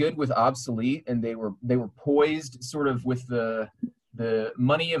really good with obsolete, and they were poised sort of with the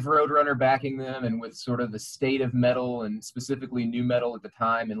money of Roadrunner backing them, and with sort of the state of metal and specifically new metal at the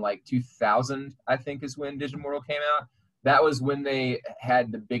time in like 2000, I think is when Digimortal came out. That was when they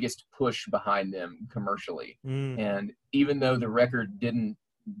had the biggest push behind them commercially. And even though the record didn't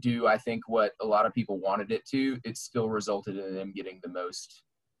do, I think, what a lot of people wanted it to, it still resulted in them getting the most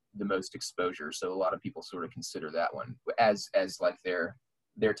exposure. So a lot of people sort of consider that one as like their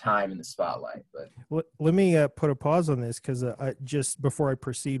time in the spotlight. But let me put a pause on this, because just before I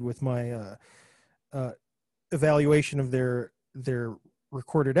proceed with my evaluation of their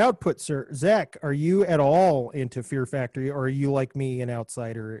recorded output, sir, Zach, are you at all into Fear Factory, or are you like me, an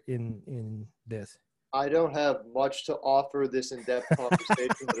outsider in this? I don't have much to offer this in-depth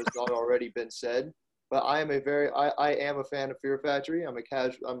conversation that has not already been said, but I am a fan of Fear Factory. I'm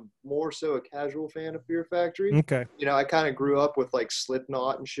more so a casual fan of Fear Factory. Okay. You know, I kind of grew up with like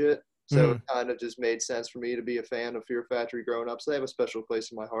Slipknot and shit, so it kind of just made sense for me to be a fan of Fear Factory growing up. So they have a special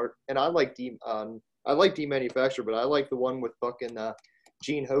place in my heart. And I like Demanufacture, but I like the one with fucking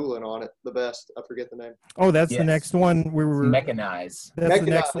Gene Hoglan on it the best. I forget the name. Oh, that's Yes. the next one. We were Mechanize. That's the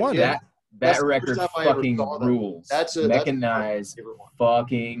next one. yeah. That's That the record first time I ever fucking saw them. rules. That's Mechanize favorite one.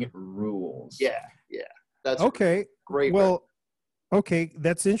 fucking rules. Yeah. That's Okay. great. Well, okay,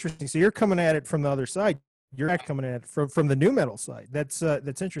 that's interesting. So you're coming at it from the other side. You're not coming at it from the new metal side. That's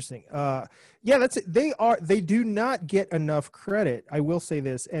interesting. Yeah, they do not get enough credit. I will say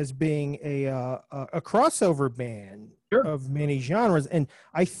this, as being a crossover band Sure. of many genres, and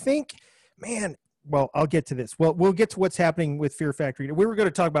I think, man. Well, I'll get to this. Well, we'll get to what's happening with Fear Factory. We were going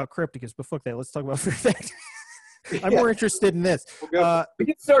to talk about Crypticus, but fuck that. Let's talk about Fear Factory. I'm more interested in this. We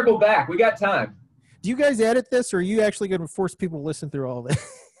can circle back. We got time. Do you guys edit this, or are you actually going to force people to listen through all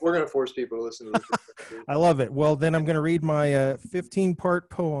this? We're going to force people to listen to this. I love it. Well, then I'm going to read my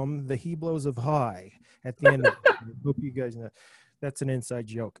 15-part poem, The Heblos of High, at the end of it. I hope you guys know. That's an inside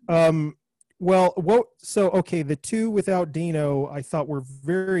joke. Okay, the two without Dino I thought were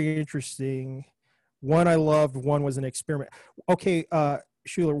very interesting. One I loved, one was an experiment. Okay,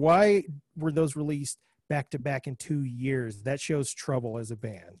 Schuler, why were those released back-to-back in 2 years? That shows trouble as a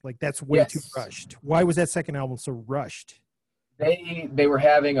band. Like, that's way too rushed. Why was that second album so rushed? They were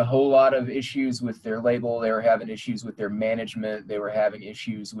having a whole lot of issues with their label. They were having issues with their management. They were having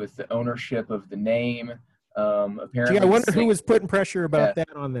issues with the ownership of the name. Apparently, I wonder who was putting pressure about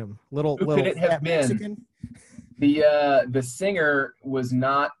that on them. Who could it have been? Mexican? The singer was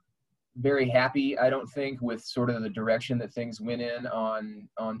not very happy, I don't think, with sort of the direction that things went in on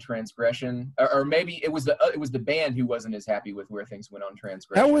Transgression, or maybe it was the band who wasn't as happy with where things went on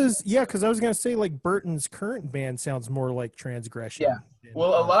Transgression. That was because I was gonna say, like, Burton's current band sounds more like Transgression. Yeah.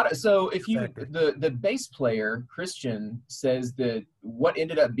 Well, the bass player Christian says that what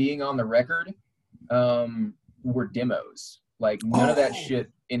ended up being on the record were demos. Like, none of that shit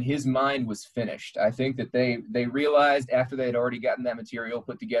in his mind was finished. I think that they realized after they had already gotten that material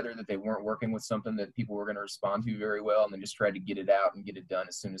put together that they weren't working with something that people were going to respond to very well, and they just tried to get it out and get it done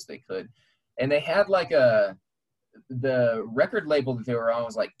as soon as they could. And they had like the record label that they were on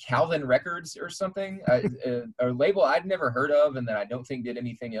was like Calvin Records or something, a label I'd never heard of, and that I don't think did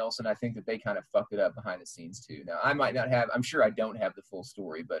anything else. And I think that they kind of fucked it up behind the scenes too. Now, I'm sure I don't have the full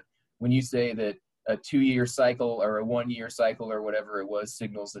story, but when you say that a 2-year cycle or a 1-year cycle or whatever it was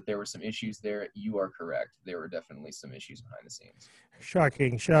signals that there were some issues there, you are correct. There were definitely some issues behind the scenes.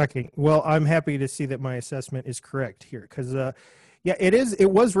 Shocking. Well, I'm happy to see that my assessment is correct here, because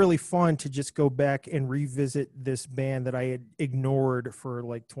it was really fun to just go back and revisit this band that I had ignored for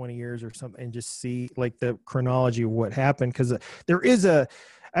like 20 years or something, and just see like the chronology of what happened, because there is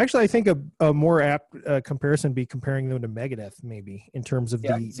actually, I think a more apt comparison be comparing them to Megadeth, maybe, in terms of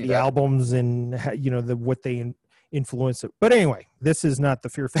the albums and what they influence it. But anyway, this is not the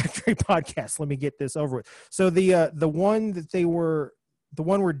Fear Factory podcast. Let me get this over with. So the one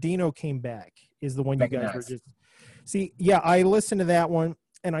where Dino came back is the one you guys were just. See, yeah, I listened to that one,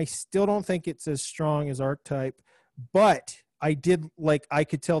 and I still don't think it's as strong as Archetype, but I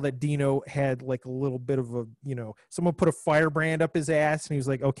could tell that Dino had like a little bit of someone put a firebrand up his ass, and he was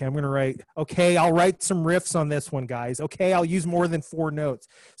like, I'll write some riffs on this one, guys. Okay, I'll use more than 4 notes.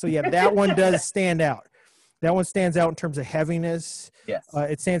 So yeah, that one does stand out. That one stands out in terms of heaviness. Yes.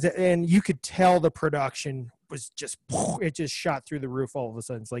 It stands out, and you could tell the production was just, it just shot through the roof all of a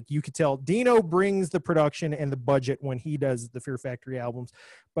sudden. It's like you could tell Dino brings the production and the budget when he does the Fear Factory albums.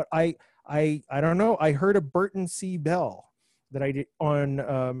 But I don't know. I heard a Burton C. Bell that I did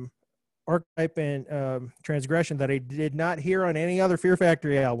on Archetype and Transgression that I did not hear on any other Fear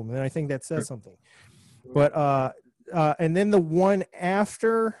Factory album, and I think that says something. But and then the one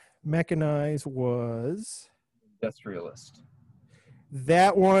after Mechanize was Industrialist.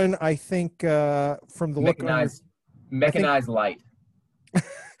 that one. I think from the Mechanized Light.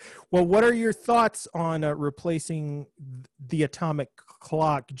 Well, what are your thoughts on replacing the Atomic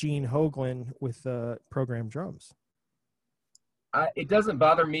Clock Gene Hoglan with programmed drums? It doesn't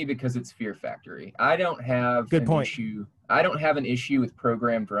bother me because it's Fear Factory. I don't have issue. I don't have an issue with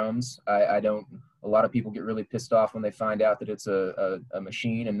programmed drums. I don't. A lot of people get really pissed off when they find out that it's a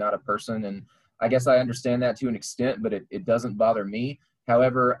machine and not a person. And I guess I understand that to an extent, but it doesn't bother me.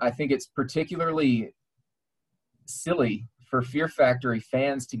 However, I think it's particularly silly for Fear Factory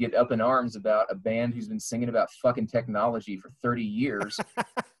fans to get up in arms about a band who's been singing about fucking technology for 30 years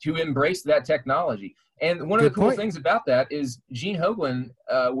to embrace that technology. And one of the cool things about that is Gene Hoglan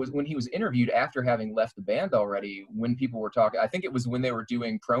was, when he was interviewed after having left the band already, when people were talking, I think it was when they were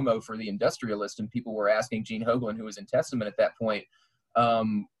doing promo for the Industrialist, and people were asking Gene Hoglan, who was in Testament at that point,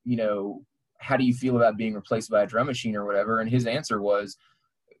 you know, how do you feel about being replaced by a drum machine or whatever? And his answer was,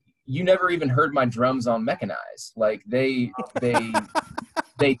 you never even heard my drums on Mechanize. Like they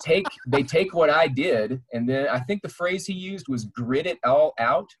take what I did, and then I think the phrase he used was grit it all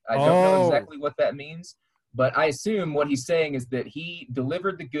out. I don't know exactly what that means, but I assume what he's saying is that he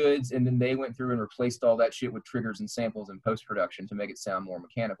delivered the goods, and then they went through and replaced all that shit with triggers and samples in post-production to make it sound more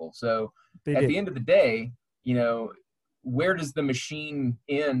mechanical. So at the end of the day, you know, where does the machine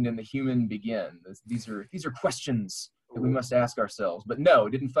end and the human begin? These are questions that we must ask ourselves. But no, it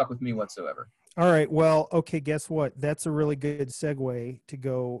didn't fuck with me whatsoever. All right. Well, okay, guess what? That's a really good segue to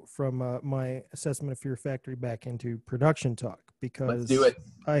go from my assessment of Fear Factory back into production talk, because Let's do it.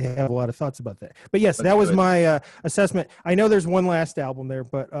 I have a lot of thoughts about that. But yes, that was my assessment. I know there's one last album there,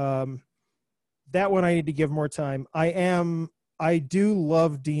 but that one I need to give more time. I do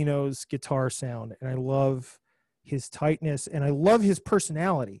love Dino's guitar sound, and I love his tightness, and I love his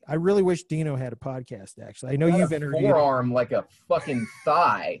personality. I really wish Dino had a podcast, actually. I know you've interviewed forearm like a fucking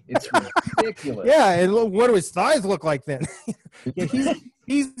thigh. It's ridiculous. Yeah, and what do his thighs look like then? Yeah,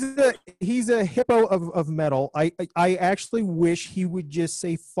 he's a hippo of metal. I actually wish he would just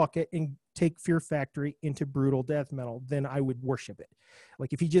say fuck it and take Fear Factory into brutal death metal. Then I would worship it.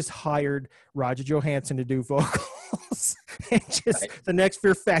 Like if he just hired Roger Johansson to do vocals, and just the next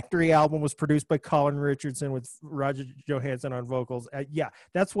Fear Factory album was produced by Colin Richardson with Roger Johansson on vocals. Yeah,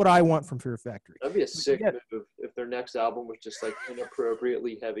 that's what I want from Fear Factory. That'd be a sick move if their next album was just like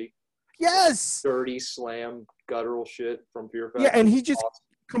inappropriately heavy. Yes. Dirty slam guttural shit from Fear Factory. Yeah, and he just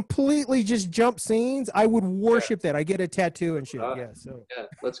completely just jump scenes. I would worship that. I get a tattoo and shit. Yeah,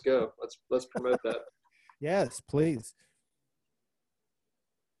 let's go. Let's promote that. Yes, please.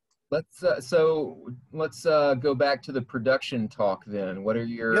 Let's go back to the production talk then. What are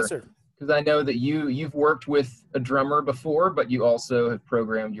your? Yes, sir. Because I know that you've worked with a drummer before, but you also have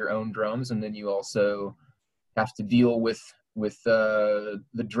programmed your own drums, and then you also have to deal with the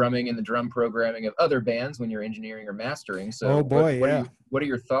drumming and the drum programming of other bands when you're engineering or mastering. So, what are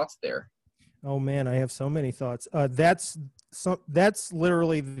your thoughts there? Oh man, I have so many thoughts. That's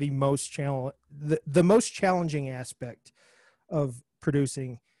literally the most challenging aspect of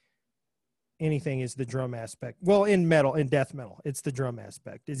producing anything is the drum aspect. Well, in death metal, it's the drum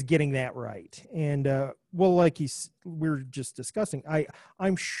aspect. It's getting that right. And well, like we were just discussing,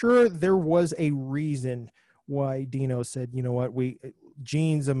 I'm sure there was a reason why Dino said, you know what,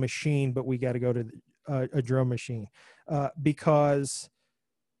 Gene's a machine, but we got to go to a drum machine because.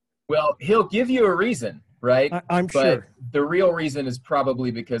 Well, he'll give you a reason, right? I'm sure. The real reason is probably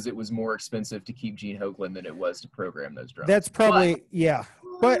because it was more expensive to keep Gene Hoglan than it was to program those drums. That's probably, yeah.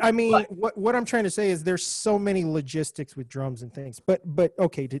 But I mean, what I'm trying to say is there's so many logistics with drums and things. But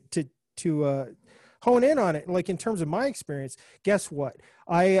okay, to hone in on it, like in terms of my experience, guess what?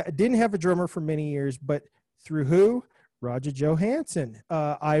 I didn't have a drummer for many years, but through who? Roger Johansson.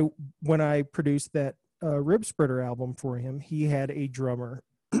 When I produced that Rib Spreader album for him, he had a drummer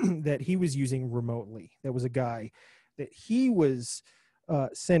that he was using remotely. That was a guy that he was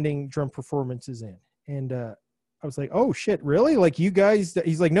sending drum performances in, and I was like, oh shit, really? Like you guys,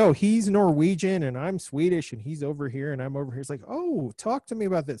 he's like, no, he's Norwegian and I'm Swedish and he's over here and I'm over here. It's like, oh, talk to me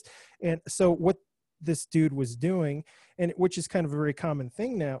about this. And so what this dude was doing, and which is kind of a very common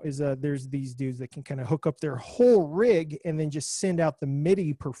thing now, is there's these dudes that can kind of hook up their whole rig and then just send out the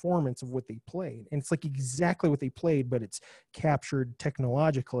MIDI performance of what they played. And it's like exactly what they played, but it's captured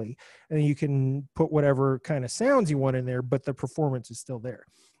technologically. And then you can put whatever kind of sounds you want in there, but the performance is still there.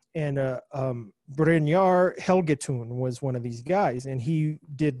 And Brynjar Helgetun was one of these guys, and he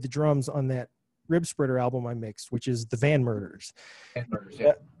did the drums on that Rib Spreader album I mixed, which is the Van Murders. Van Murders,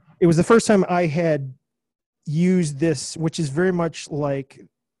 yeah. It was the first time I had used this, which is very much like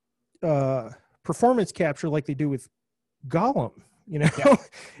performance capture, like they do with Gollum. You know, Yeah.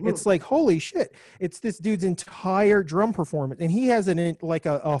 It's like, holy shit! It's this dude's entire drum performance, and he has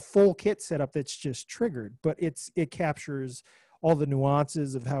a full kit setup that's just triggered, but it captures all the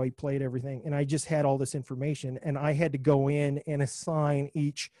nuances of how he played everything. And I just had all this information, and I had to go in and assign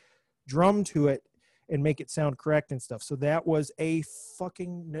each drum to it and make it sound correct and stuff. So that was a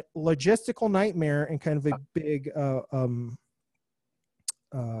fucking logistical nightmare, and kind of a big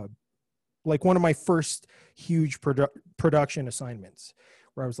like one of my first huge production assignments,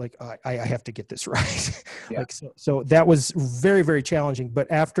 where I was like, I have to get this right. Yeah. Like, so that was very, very challenging.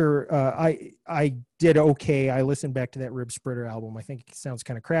 But after I did okay, I listened back to that Rib Spreader album. I think it sounds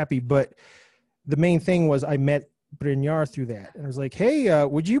kind of crappy, but the main thing was I met Brynjar through that, and I was like, hey,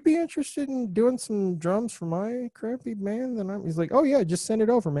 would you be interested in doing some drums for my crappy band? And he's like, oh yeah, just send it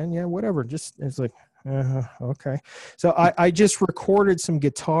over, man. Yeah, whatever. It's like, okay. So I just recorded some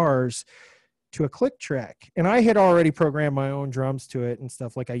guitars to a click track, and I had already programmed my own drums to it and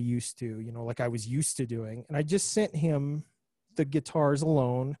stuff, like I used to, like I was used to doing. And I just sent him the guitars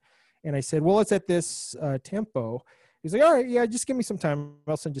alone, and I said, well, it's at this tempo. He's like, all right, yeah, just give me some time.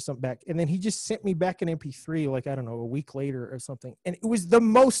 I'll send you something back. And then he just sent me back an MP3, like, I don't know, a week later or something. And it was the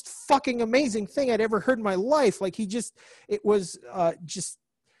most fucking amazing thing I'd ever heard in my life. Like, it was just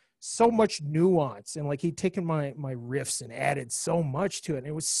so much nuance. And like, he'd taken my riffs and added so much to it. And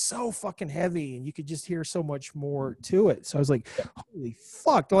it was so fucking heavy, and you could just hear so much more to it. So I was like, holy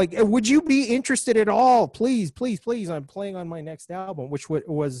fuck. Like, would you be interested at all? Please, please, please. I'm playing on my next album, which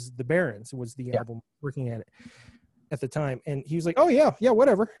was The Barons. It was the album working at it at the time. And he was like, oh yeah,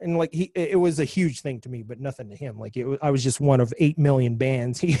 whatever. And like, it was a huge thing to me, but nothing to him. Like, I was just one of 8 million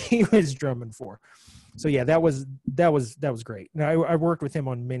bands he was drumming for. So yeah, that was great. Now I worked with him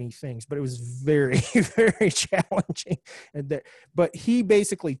on many things, but it was very, very challenging. But he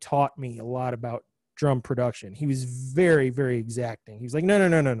basically taught me a lot about drum production. He was very, very exacting. He was like,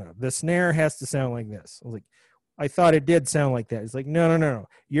 no. The snare has to sound like this. I was like, I thought it did sound like that. He's like, no.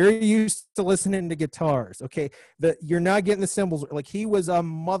 You're used to listening to guitars, okay? You're not getting the cymbals. Like, he was a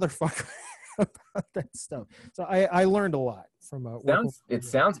motherfucker about that stuff. So I learned a lot from it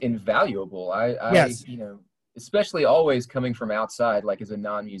sounds invaluable. Yes. Especially always coming from outside, like as a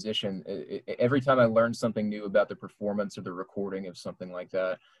non-musician, every time I learn something new about the performance or the recording of something like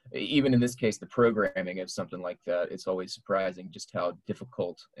that, even in this case, the programming of something like that, it's always surprising just how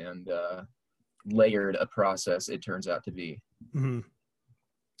difficult and layered a process it turns out to be. Mm-hmm.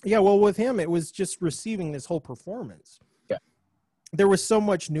 Yeah, well, with him, it was just receiving this whole performance. Yeah. There was so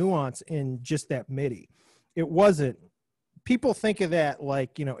much nuance in just that MIDI. It wasn't, people think of that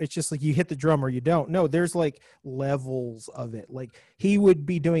like, it's just like you hit the drum or you don't. No, there's like levels of it. Like, he would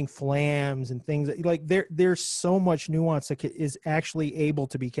be doing flams and things like there's so much nuance that is actually able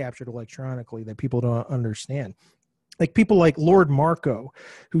to be captured electronically that people don't understand. Like people like Lord Marco,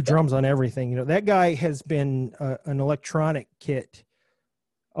 who drums on everything. That guy has been an electronic kit.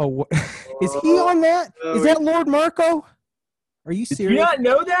 Oh, is he on that? Is that Lord Marco? Are you serious? Did you not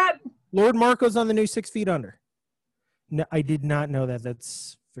know that? Lord Marco's on the new 6 Feet Under. No, I did not know that.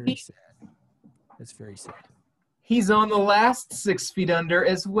 That's very sad. That's very sad. He's on the last 6 Feet Under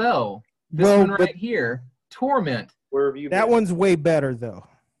as well. This one right here, Torment. Where have you been? That one's way better, though.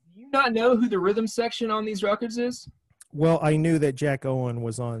 Do you not know who the rhythm section on these records is? Well, I knew that Jack Owen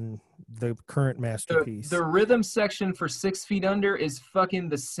was on the current masterpiece. The rhythm section for 6 Feet Under is fucking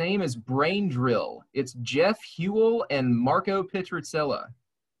the same as Brain Drill. It's Jeff Hewell and Marco Petruzella.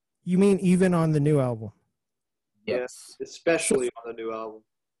 You mean even on the new album? Yes. Yeah, especially on the new album.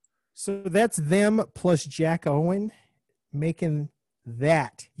 So that's them plus Jack Owen making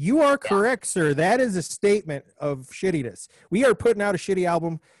that. You are correct, sir. That is a statement of shittiness. We are putting out a shitty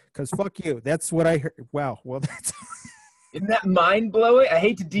album because fuck you. That's what I heard. Wow. Well, that's... Isn't that mind-blowing? I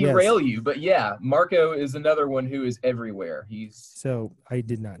hate to derail you, but yeah, Marco is another one who is everywhere. So I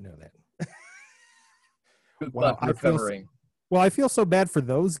did not know that. Good luck recovering. I feel so bad for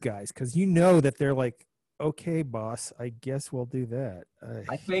those guys because that they're like okay, boss, I guess we'll do that.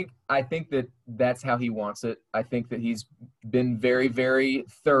 I think that that's how he wants it. I think that he's been very, very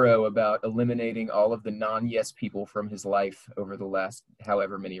thorough about eliminating all of the non-yes people from his life over the last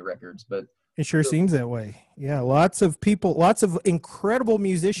however many records. But It sure seems that way. Yeah, lots of people, lots of incredible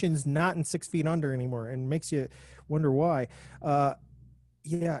musicians not in 6 Feet Under anymore, and makes you wonder why.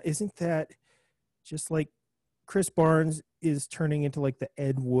 Yeah, isn't that just like Chris Barnes is turning into like the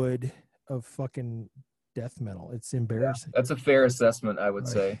Ed Wood of fucking death metal? It's embarrassing. that's a fair assessment, I would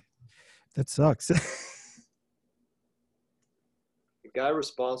Like, say. that sucks. The guy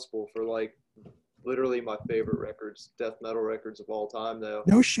responsible for like literally my favorite records, death metal records of all time, though.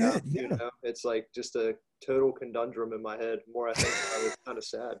 No shit. You Yeah. know, it's like just a total conundrum in my head. The more I think about it, it's kind of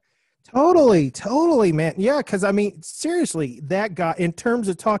sad. Totally, man. Yeah, because I mean, seriously, that guy, in terms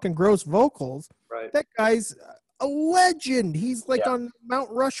of talking gross vocals, Right. that guy's a legend. He's like Yeah. on Mount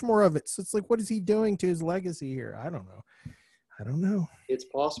Rushmore of it. So it's like, what is he doing to his legacy here? I don't know. It's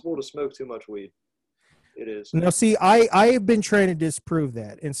possible to smoke too much weed. It is. Now, see, I have been trying to disprove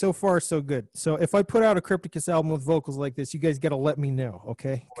that, and so far, so good. So if I put out a Crypticus album with vocals like this, you guys got to let me know,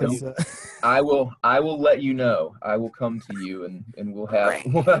 okay? Because I will let you know. I will come to you and we'll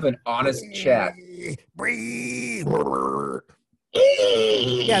have an honest chat. Breathe.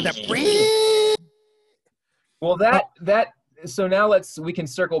 Yeah, the breathe. Well, so now we can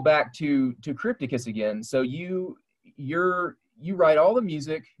circle back to Crypticus again. So you write all the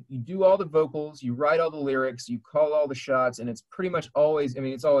music, you do all the vocals, you write all the lyrics, you call all the shots, and it's pretty much always, I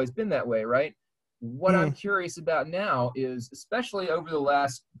mean, it's always been that way, right? What I'm curious about now is, especially over the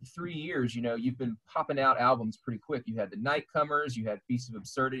last 3 years, you know, you've been popping out albums pretty quick. You had the Nightcomers, you had Feast of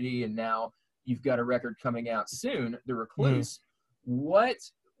Absurdity, and now you've got a record coming out soon, The Recluse.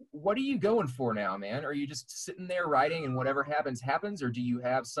 What are you going for now, man? Are you just sitting there writing and whatever happens, or do you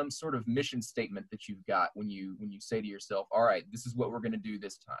have some sort of mission statement that you've got when you say to yourself, all right, this is what we're going to do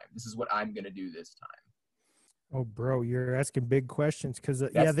this time. This is what I'm going to do this time. Oh, bro, you're asking big questions because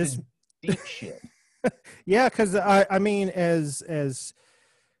That's deep shit. Yeah, because I mean, as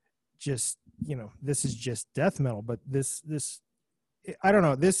just, you know, this is just death metal, but this I don't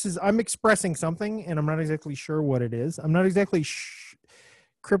know. I'm expressing something, and I'm not exactly sure what it is. I'm not exactly.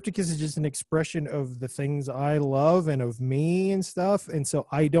 Crypticus is just an expression of the things I love and of me and stuff, and so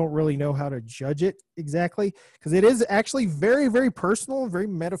I don't really know how to judge it exactly because it is actually very, very personal, very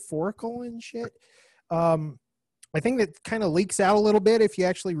metaphorical and shit. I think that kind of leaks out a little bit if you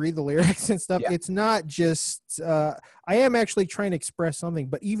actually read the lyrics and stuff. Yeah. It's not just I am actually trying to express something,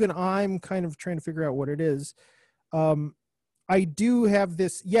 but even I'm kind of trying to figure out what it is. I do have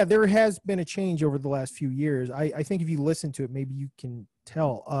this. Yeah, there has been a change over the last few years. I think if you listen to it, maybe you can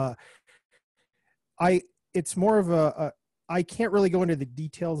tell. It's more of I can't really go into the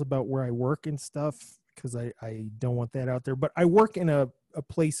details about where I work and stuff because I don't want that out there. But I work in a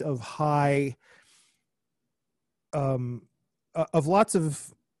place of high, of lots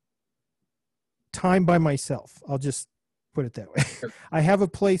of time by myself. I'll just put it that way. I have a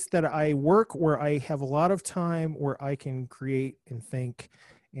place that I work where I have a lot of time where I can create and think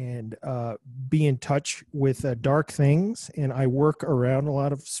and be in touch with dark things. And I work around a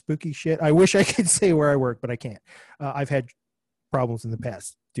lot of spooky shit. I wish I could say where I work, but I can't. I've had problems in the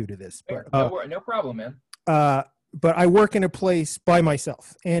past due to this. But, no problem, man. But I work in a place by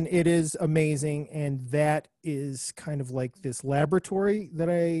myself, and it is amazing. And that is kind of like this laboratory that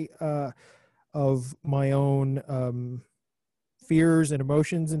I of my own fears and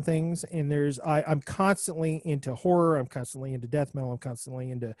emotions and things. And I'm constantly into horror. I'm constantly into death metal. I'm constantly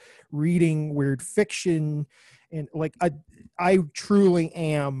into reading weird fiction. And like, I truly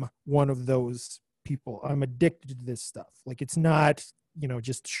am one of those people. I'm addicted to this stuff. Like, it's not, you know,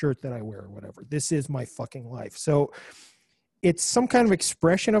 just a shirt that I wear or whatever. This is my fucking life. So it's some kind of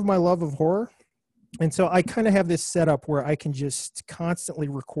expression of my love of horror. And so I kind of have this setup where I can just constantly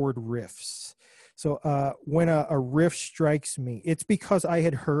record riffs. So when a riff strikes me, it's because I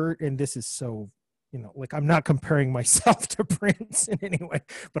had heard, and this is so, you know, like I'm not comparing myself to Prince in any way,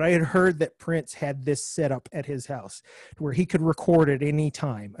 but I had heard that Prince had this set up at his house where he could record at any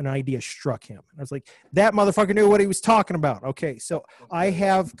time an idea struck him. And I was like, that motherfucker knew what he was talking about. Okay, so I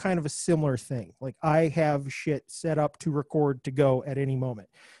have kind of a similar thing. Like I have shit set up to record to go at any moment.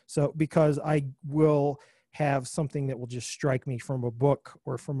 So because I will have something that will just strike me from a book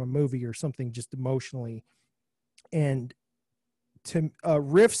or from a movie or something just emotionally. And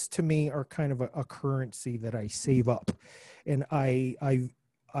riffs to me are kind of a currency that I save up. And I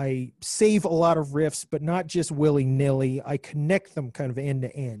I save a lot of riffs, but not just willy-nilly. I connect them kind of end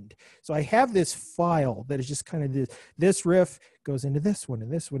to end. So I have this file that is just kind of this riff goes into this one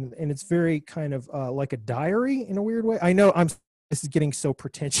and this one, and it's very kind of like a diary in a weird way. I know this is getting so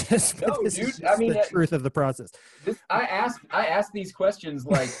pretentious, but No, this dude, is just the truth of the process. I ask these questions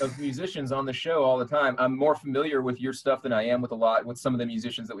like of musicians on the show all the time. I'm more familiar with your stuff than I am with some of the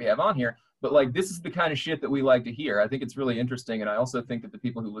musicians that we have on here. But like, this is the kind of shit that we like to hear. I think it's really interesting, and I also think that the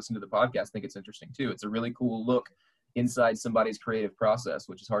people who listen to the podcast think it's interesting too. It's a really cool look inside somebody's creative process,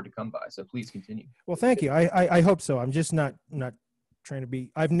 which is hard to come by. So please continue. Well, thank you. I hope so. I'm just not trying to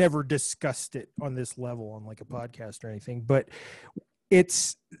be. I've never discussed it on this level on like a podcast or anything, but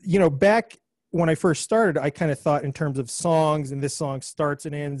it's, back when I first started, I kind of thought in terms of songs, and this song starts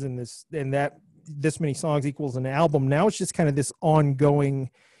and ends, and this many songs equals an album. Now it's just kind of this ongoing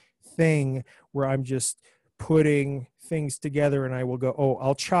thing where I'm just putting things together, and I will go, oh,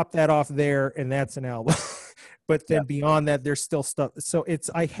 I'll chop that off there, and that's an album. But then beyond that, there's still stuff. So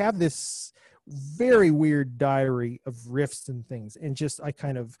I have this very weird diary of riffs and things, and just I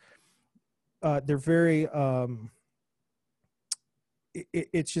kind of they're very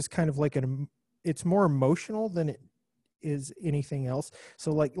it's just kind of like it's more emotional than it is anything else.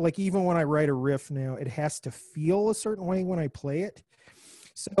 So like even when I write a riff now, it has to feel a certain way when I play it.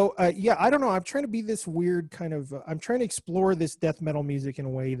 So I don't know. I'm trying to be this weird kind of. I'm trying to explore this death metal music in a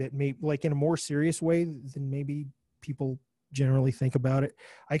way that may, like, in a more serious way than maybe people generally think about it.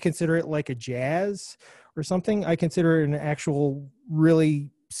 I consider it like a jazz or something. I consider it an actual,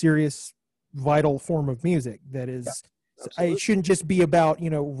 really serious, vital form of music that is. Yeah. It shouldn't just be about,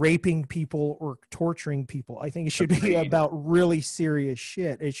 raping people or torturing people. I think it should be about really serious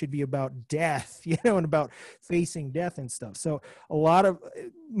shit. It should be about death, and about facing death and stuff. So a lot of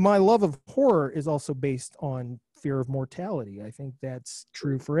my love of horror is also based on fear of mortality. I think that's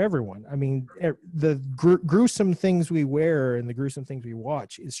true for everyone. I mean, the gruesome things we wear and the gruesome things we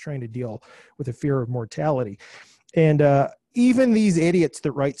watch is trying to deal with the fear of mortality. And even these idiots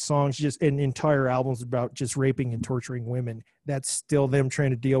that write songs just in entire albums about just raping and torturing women, that's still them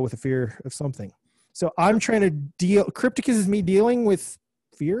trying to deal with the fear of something. So I'm trying to Crypticus is me dealing with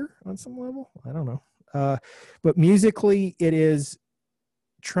fear on some level. I don't know. But musically, it is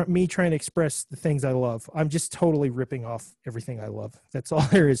me trying to express the things I love. I'm just totally ripping off everything I love. That's all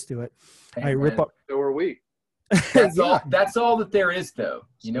there is to it. Hey, I rip up. So are we. That's all that there is, though.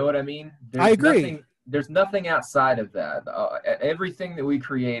 You know what I mean? I agree. There's nothing outside of that. Everything that we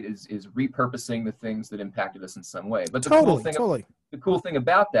create is repurposing the things that impacted us in some way. But the cool thing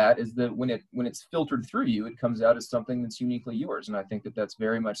about that is that when it's filtered through you, it comes out as something that's uniquely yours. And I think that that's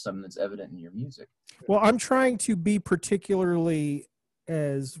very much something that's evident in your music. Well, I'm trying to be particularly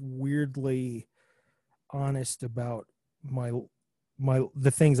as weirdly honest about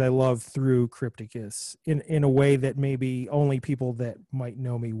the things I love through Crypticus in a way that maybe only people that might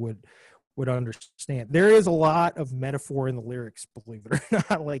know me would understand. There is a lot of metaphor in the lyrics, believe it or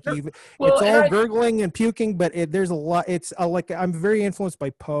not. Like, even it's all gurgling and puking, but there's a lot. It's like I'm very influenced by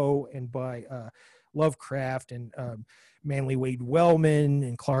Poe and by Lovecraft and Manly Wade Wellman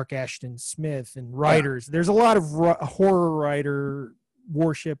and Clark Ashton Smith and writers. There's a lot of horror writer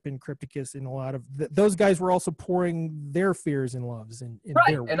worship in Crypticus, and a lot of those guys were also pouring their fears and loves in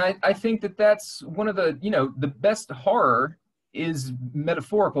their work. And I think that that's one of the the best horror is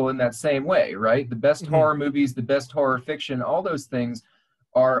metaphorical in that same way, right? The best horror movies, the best horror fiction, all those things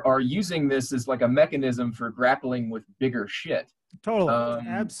are using this as like a mechanism for grappling with bigger shit. Totally.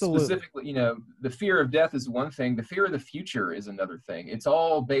 Absolutely. Specifically, the fear of death is one thing. The fear of the future is another thing. It's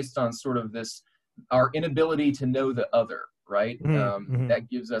all based on sort of our inability to know the other, right? That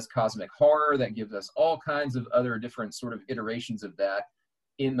gives us cosmic horror. That gives us all kinds of other different sort of iterations of that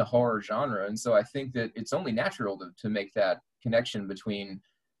in the horror genre. And so I think that it's only natural to make that connection between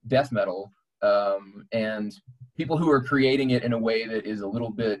death metal and people who are creating it in a way that is a little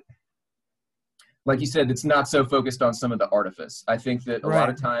bit, like you said, it's not so focused on some of the artifice. I think that a lot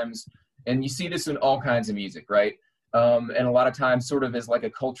of times, and you see this in all kinds of music, right? And a lot of times sort of as like a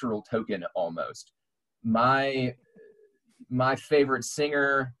cultural token almost. My favorite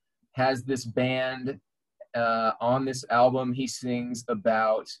singer has this band on this album. He sings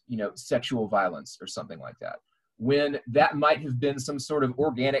about, sexual violence or something like that. When that might have been some sort of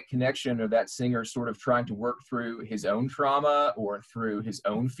organic connection, or that singer sort of trying to work through his own trauma or through his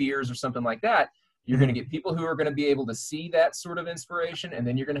own fears or something like that, you're going to get people who are going to be able to see that sort of inspiration. And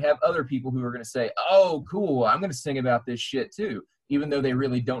then you're going to have other people who are going to say, oh, cool, I'm going to sing about this shit too, even though they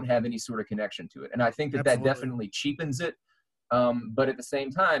really don't have any sort of connection to it. And I think that definitely cheapens it. But at the same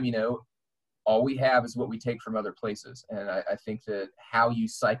time, all we have is what we take from other places. And I think that how you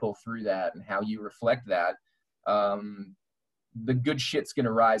cycle through that and how you reflect that, the good shit's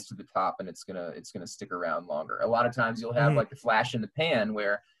gonna rise to the top, and it's gonna stick around longer. A lot of times you'll have like the flash in the pan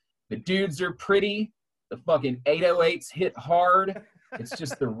where the dudes are pretty, the fucking 808s hit hard. It's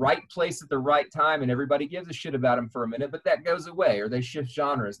just the right place at the right time, and everybody gives a shit about them for a minute, but that goes away, or they shift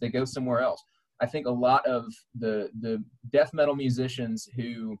genres, they go somewhere else. I think a lot of the death metal musicians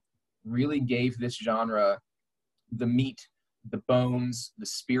who really gave this genre the meat, the bones, the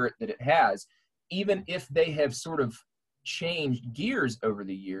spirit that it has, even if they have sort of changed gears over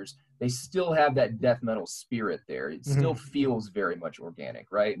the years, they still have that death metal spirit there. It still feels very much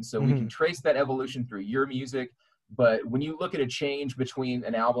organic, right? And so we can trace that evolution through your music, but when you look at a change between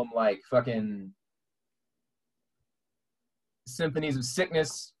an album like fucking Symphonies of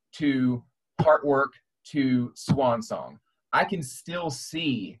Sickness to Heartwork to Swan Song, I can still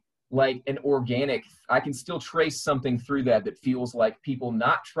see like an organic, I can still trace something through that feels like people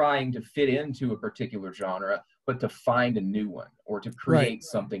not trying to fit into a particular genre, but to find a new one or to create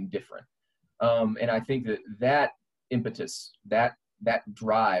something different. And I think that impetus, that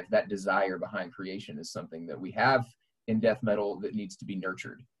drive, that desire behind creation is something that we have in death metal that needs to be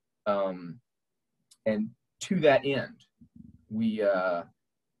nurtured. And to that end, we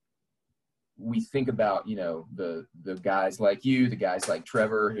think about, you know, the guys like you, the guys like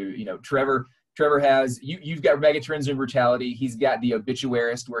Trevor, who, you know, Trevor has, you've got Megatrends and Brutality. He's got the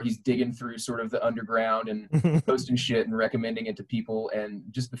Obituarist, where he's digging through sort of the underground and posting shit and recommending it to people. And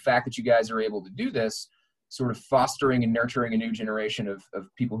just the fact that you guys are able to do this, sort of fostering and nurturing a new generation of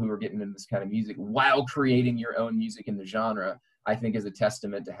people who are getting into this kind of music while creating your own music in the genre, I think is a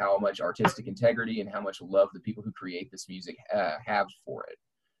testament to how much artistic integrity and how much love the people who create this music have for it.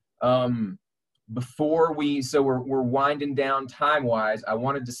 Before we're winding down time-wise, I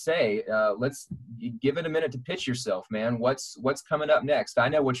wanted to say, let's give it a minute to pitch yourself, man. What's coming up next? I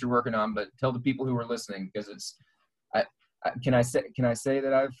know what you're working on, but tell the people who are listening, because it's, can I say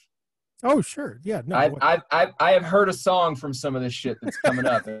that I've? Oh, sure. Yeah. No. I have heard a song from some of this shit that's coming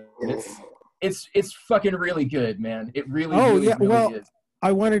up, and it's fucking really good, man. It really, really is.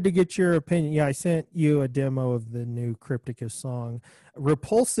 I wanted to get your opinion. Yeah, I sent you a demo of the new Crypticus song,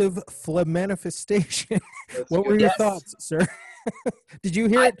 Repulsive Manifestation. What were your thoughts, sir? Did you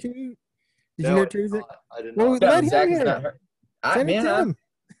hear it too? Did you hear it too? I did not. not. Let him hear it.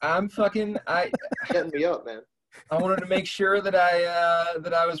 I'm fucking, Getting me up, man. I wanted to make sure that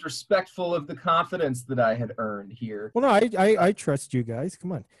I was respectful of the confidence that I had earned here. Well, no, I trust you guys.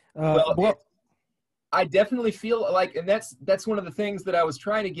 Come on. I definitely feel like, and that's one of the things that I was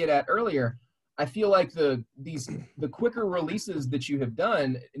trying to get at earlier. I feel like the quicker releases that you have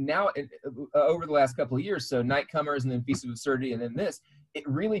done now over the last couple of years, so Nightcomers and then Feast of Absurdity and then this, it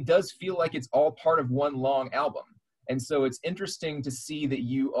really does feel like it's all part of one long album. And so it's interesting to see that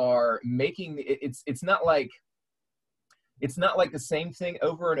you are making it's not like the same thing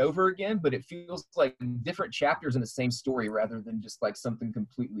over and over again, but it feels like different chapters in the same story rather than just like something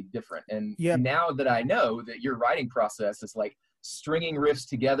completely different. And now that I know that your writing process is like stringing riffs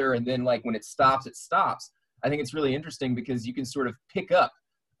together and then like when it stops, I think it's really interesting because you can sort of pick up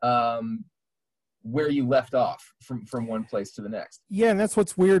where you left off from one place to the next. Yeah, and that's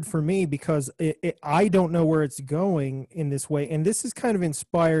what's weird for me because I don't know where it's going in this way. And this is kind of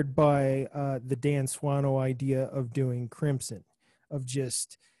inspired by the Dan Swano idea of doing Crimson, of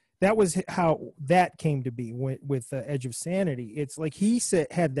just, that was how that came to be with Edge of Sanity. It's like he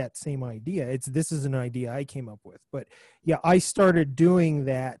had that same idea. This is an idea I came up with. But yeah, I started doing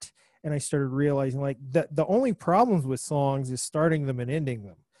that and I started realizing like the only problems with songs is starting them and ending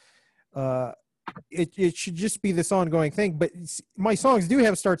them. It should just be this ongoing thing, but my songs do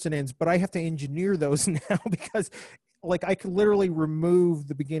have starts and ends, but I have to engineer those now because like I could literally remove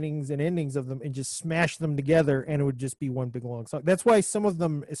the beginnings and endings of them and just smash them together and it would just be one big long song. That's why some of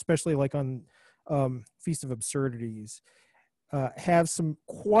them, especially like on Feast of Absurdities, have some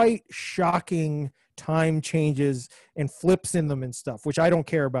quite shocking time changes and flips in them and stuff, which I don't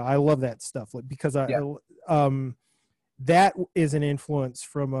care about. I love that stuff because that is an influence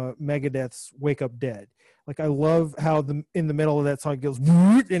from Megadeth's Wake Up Dead. Like I love how in the middle of that song it goes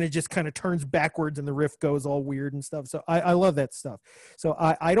and it just kind of turns backwards and the riff goes all weird and stuff. So I love that stuff. So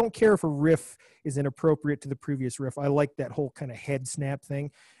I don't care if a riff is inappropriate to the previous riff. I like that whole kind of head snap thing.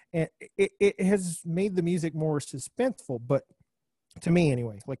 And it has made the music more suspenseful, but to me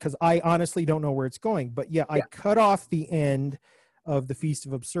anyway, like, cause I honestly don't know where it's going, but yeah, I cut off the end of the Feast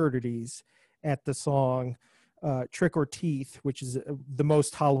of Absurdities at the song Trick or Teeth, which is the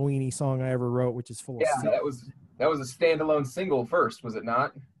most Halloween-y song I ever wrote, which is full of that was a standalone single first, was it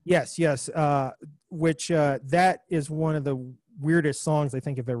not? Yes, yes. Which that is one of the weirdest songs I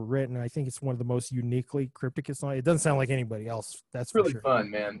think I've ever written. I think it's one of the most uniquely Crypticus songs. It doesn't sound like anybody else. That's It's for really sure.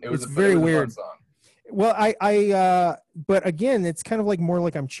 fun, man. It's very it was weird. a fun song. Well, but again, it's kind of like more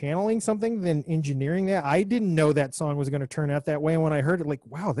like I'm channeling something than engineering that. I didn't know that song was going to turn out that way. And when I heard it, like,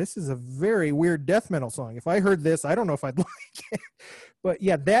 wow, this is a very weird death metal song. If I heard this, I don't know if I'd like it. But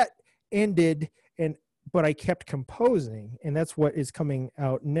yeah, that ended, but I kept composing, and that's what is coming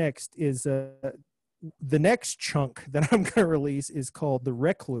out next. Is the next chunk that I'm going to release is called The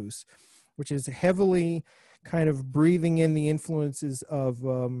Recluse, which is heavily kind of breathing in the influences of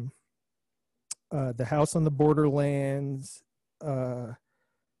The House on the Borderlands,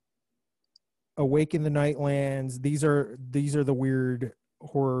 Awake in the Nightlands. These are the weird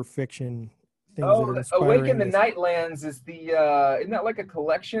horror fiction things that are inspiring. Awake in the Nightlands is isn't that like a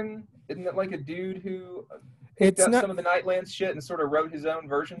collection? Isn't it like a dude who picked up some of the Nightlands shit and sort of wrote his own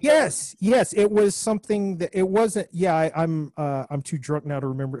version? Yes, it was something that it wasn't. Yeah, I'm too drunk now to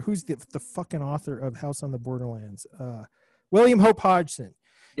remember who's the fucking author of House on the Borderlands. William Hope Hodgson.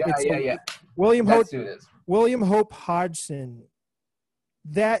 Yeah. William Hope. That's who it is. William Hope Hodgson.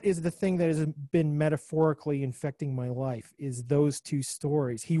 That is the thing that has been metaphorically infecting my life. Is those two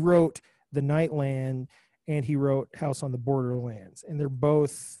stories. He wrote The Nightland and he wrote House on the Borderlands, and they're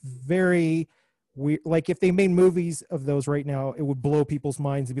both very weird. Like if they made movies of those right now, it would blow people's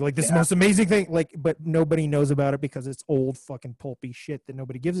minds and be like, this is the most amazing thing. Like, but nobody knows about it because it's old fucking pulpy shit that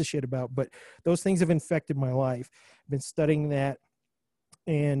nobody gives a shit about. But those things have infected my life. I've been studying that,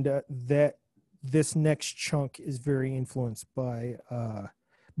 and that this next chunk is very influenced by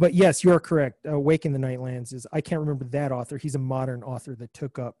but yes, you're correct. Awake in the Nightlands is, I can't remember that author. He's a modern author that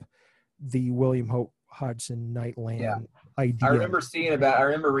took up the William Hope Hodgson Nightland idea. I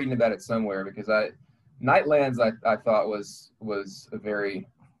remember reading about it somewhere, because Nightlands I thought was a very,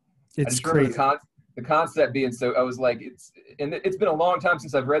 it's crazy. The concept being so, I was like, it's been a long time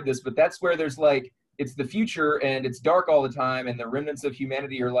since I've read this, but that's where there's like, it's the future and it's dark all the time, and the remnants of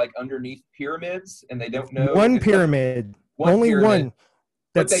humanity are like underneath pyramids, and they don't know one pyramid, only one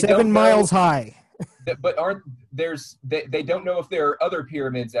that's 7 miles high. But they don't know if there are other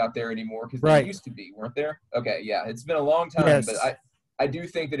pyramids out there anymore, because there used to be, weren't there? Okay, yeah, it's been a long time, but I do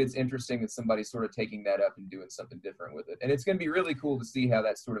think that it's interesting that somebody's sort of taking that up and doing something different with it, and it's going to be really cool to see how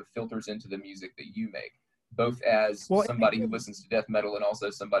that sort of filters into the music that you make, both as somebody who listens to death metal and also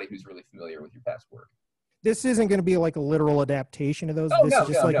somebody who's really familiar with your past work. This isn't going to be like a literal adaptation of those. This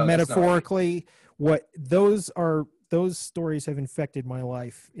is just metaphorically what those stories have infected my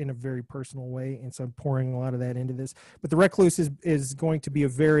life in a very personal way, and so I'm pouring a lot of that into this. But The Recluse is going to be a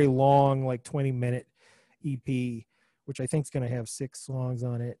very long, like 20-minute EP, which I think is going to have 6 songs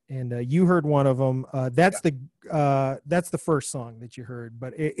on it. And you heard one of them. That's the first song that you heard.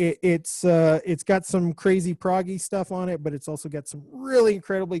 But it's got some crazy proggy stuff on it, but it's also got some really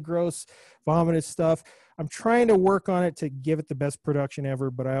incredibly gross, vomitous stuff. I'm trying to work on it to give it the best production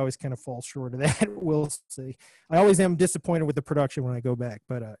ever, but I always kind of fall short of that. We'll see. I always am disappointed with the production when I go back,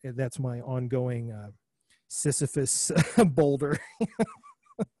 but that's my ongoing Sisyphus boulder.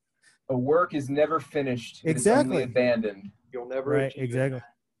 A work is never finished. Exactly. It's only abandoned. You'll never achieve it.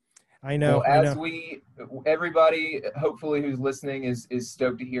 I know. Everybody, hopefully, who's listening is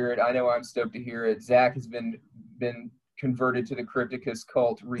stoked to hear it. I know I'm stoked to hear it. Zach has been converted to the Crypticus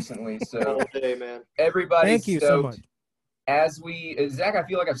cult recently, so hey, man. Everybody's Thank you so much. Zach, I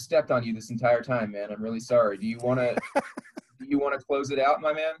feel like I've stepped on you this entire time, man. I'm really sorry. Do you want to close it out,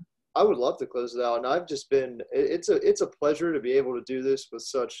 my man? I would love to close it out, and I've just been. It's a pleasure to be able to do this with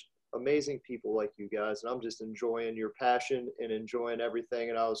such amazing people like you guys, and I'm just enjoying your passion and enjoying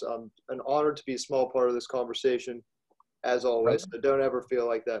everything. And I'm an honor to be a small part of this conversation, as always. So don't ever feel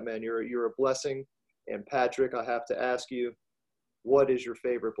like that, man. You're a blessing. And Patrick, I have to ask you, what is your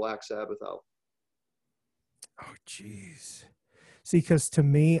favorite Black Sabbath album? Oh, jeez. See, because to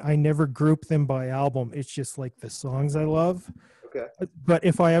me, I never group them by album. It's just like the songs I love. Okay. But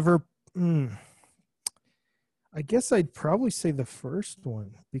if I ever, I guess I'd probably say the first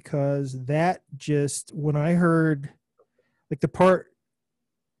one, because that just, when I heard like the part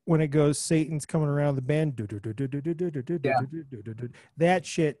when it goes, Satan's coming around the bend, that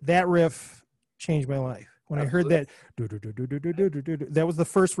shit, that riff changed my life. When I heard that, that was the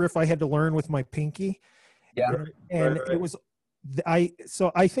first riff I had to learn with my pinky. Yeah. And it was,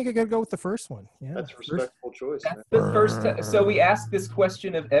 so I think I got to go with the first one. Yeah. That's a respectable choice. That's the first. So we ask this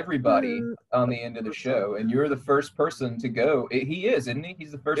question of everybody on the end of the show, and you're the first person to go. He is, isn't he?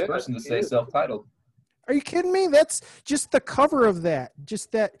 He's the first person to say self-titled. Are you kidding me? That's just the cover of that.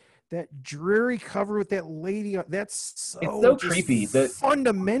 Just that that dreary cover with that lady. That's so, It's so just creepy. That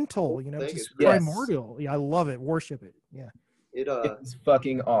fundamental, you know, Thing just is- Yes. primordial. Yeah, I love it. Worship it. Yeah. it's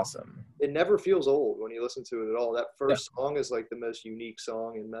fucking awesome. It never feels old when you listen to it at all. That first song is like the most unique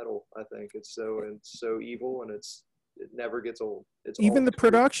song in metal. I think it's so evil, and it never gets old. It's Even always the great.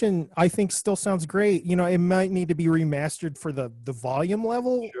 production, I think, still sounds great. You know, it might need to be remastered for the volume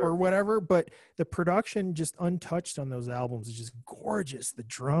level Sure. or whatever, but the production just untouched on those albums is just gorgeous. The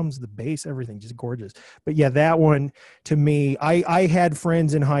drums, the bass, everything just gorgeous. But yeah, that one to me, I had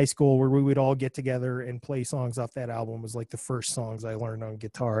friends in high school where we would all get together and play songs off that album. It was like the first songs I learned on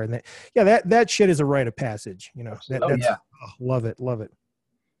guitar, and that shit is a rite of passage. You know, Absolutely. Oh that's yeah. love it, love it.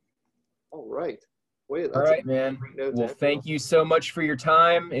 All right. Wait, All right, man. great note to Well, end thank you so much for your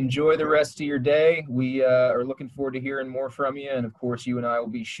time. Enjoy the rest of your day. We are looking forward to hearing more from you, and of course, you and I will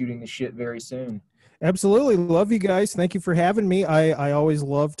be shooting the shit very soon. Absolutely. Love you guys. Thank you for having me. I always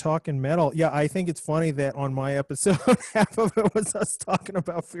love talking metal. Yeah, I think it's funny that on my episode, half of it was us talking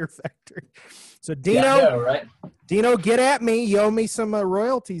about Fear Factory. So Dino, Yeah, I know, right? Dino, get at me. You owe me some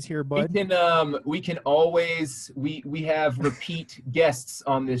royalties here, bud. We can always we have repeat guests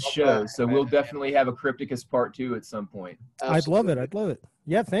on this show, so we'll definitely have a Crypticus part 2 at some point. I'd love it. Absolutely. I'd love it.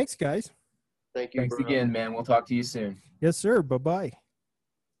 Yeah, thanks, guys. Thank you. Thanks Bruno. again, man. We'll talk to you soon. Yes, sir. Bye-bye.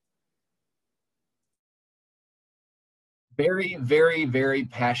 Very, very, very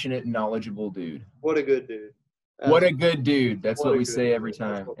passionate, knowledgeable dude. What a good dude. What a good dude. That's What what a we good say dude. every That's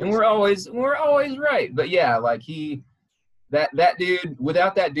time. what And we we're always right. But yeah, like that dude,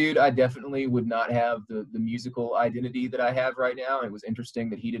 without that dude, I definitely would not have the musical identity that I have right now. It was interesting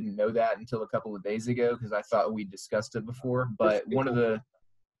that he didn't know that until a couple of days ago, because I thought we discussed it before. But one of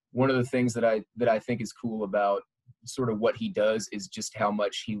the things that I think is cool about sort of what he does is just how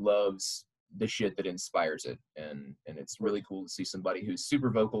much he loves the shit that inspires it, and it's really cool to see somebody who's super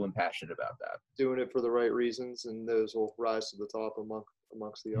vocal and passionate about that. Doing it for the right reasons, and those will rise to the top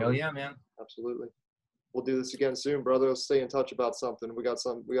amongst the Hell others. yeah, man. Absolutely. We'll do this again soon, brother. Let's stay in touch about something. We got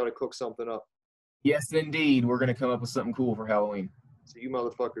to cook something up. Yes, indeed. We're gonna come up with something cool for Halloween. So you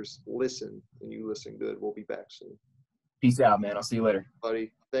motherfuckers listen, and you listen good. We'll be back soon. Peace out, man. I'll see you later.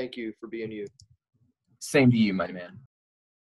 Buddy, thank you for being you. Same to you, my man.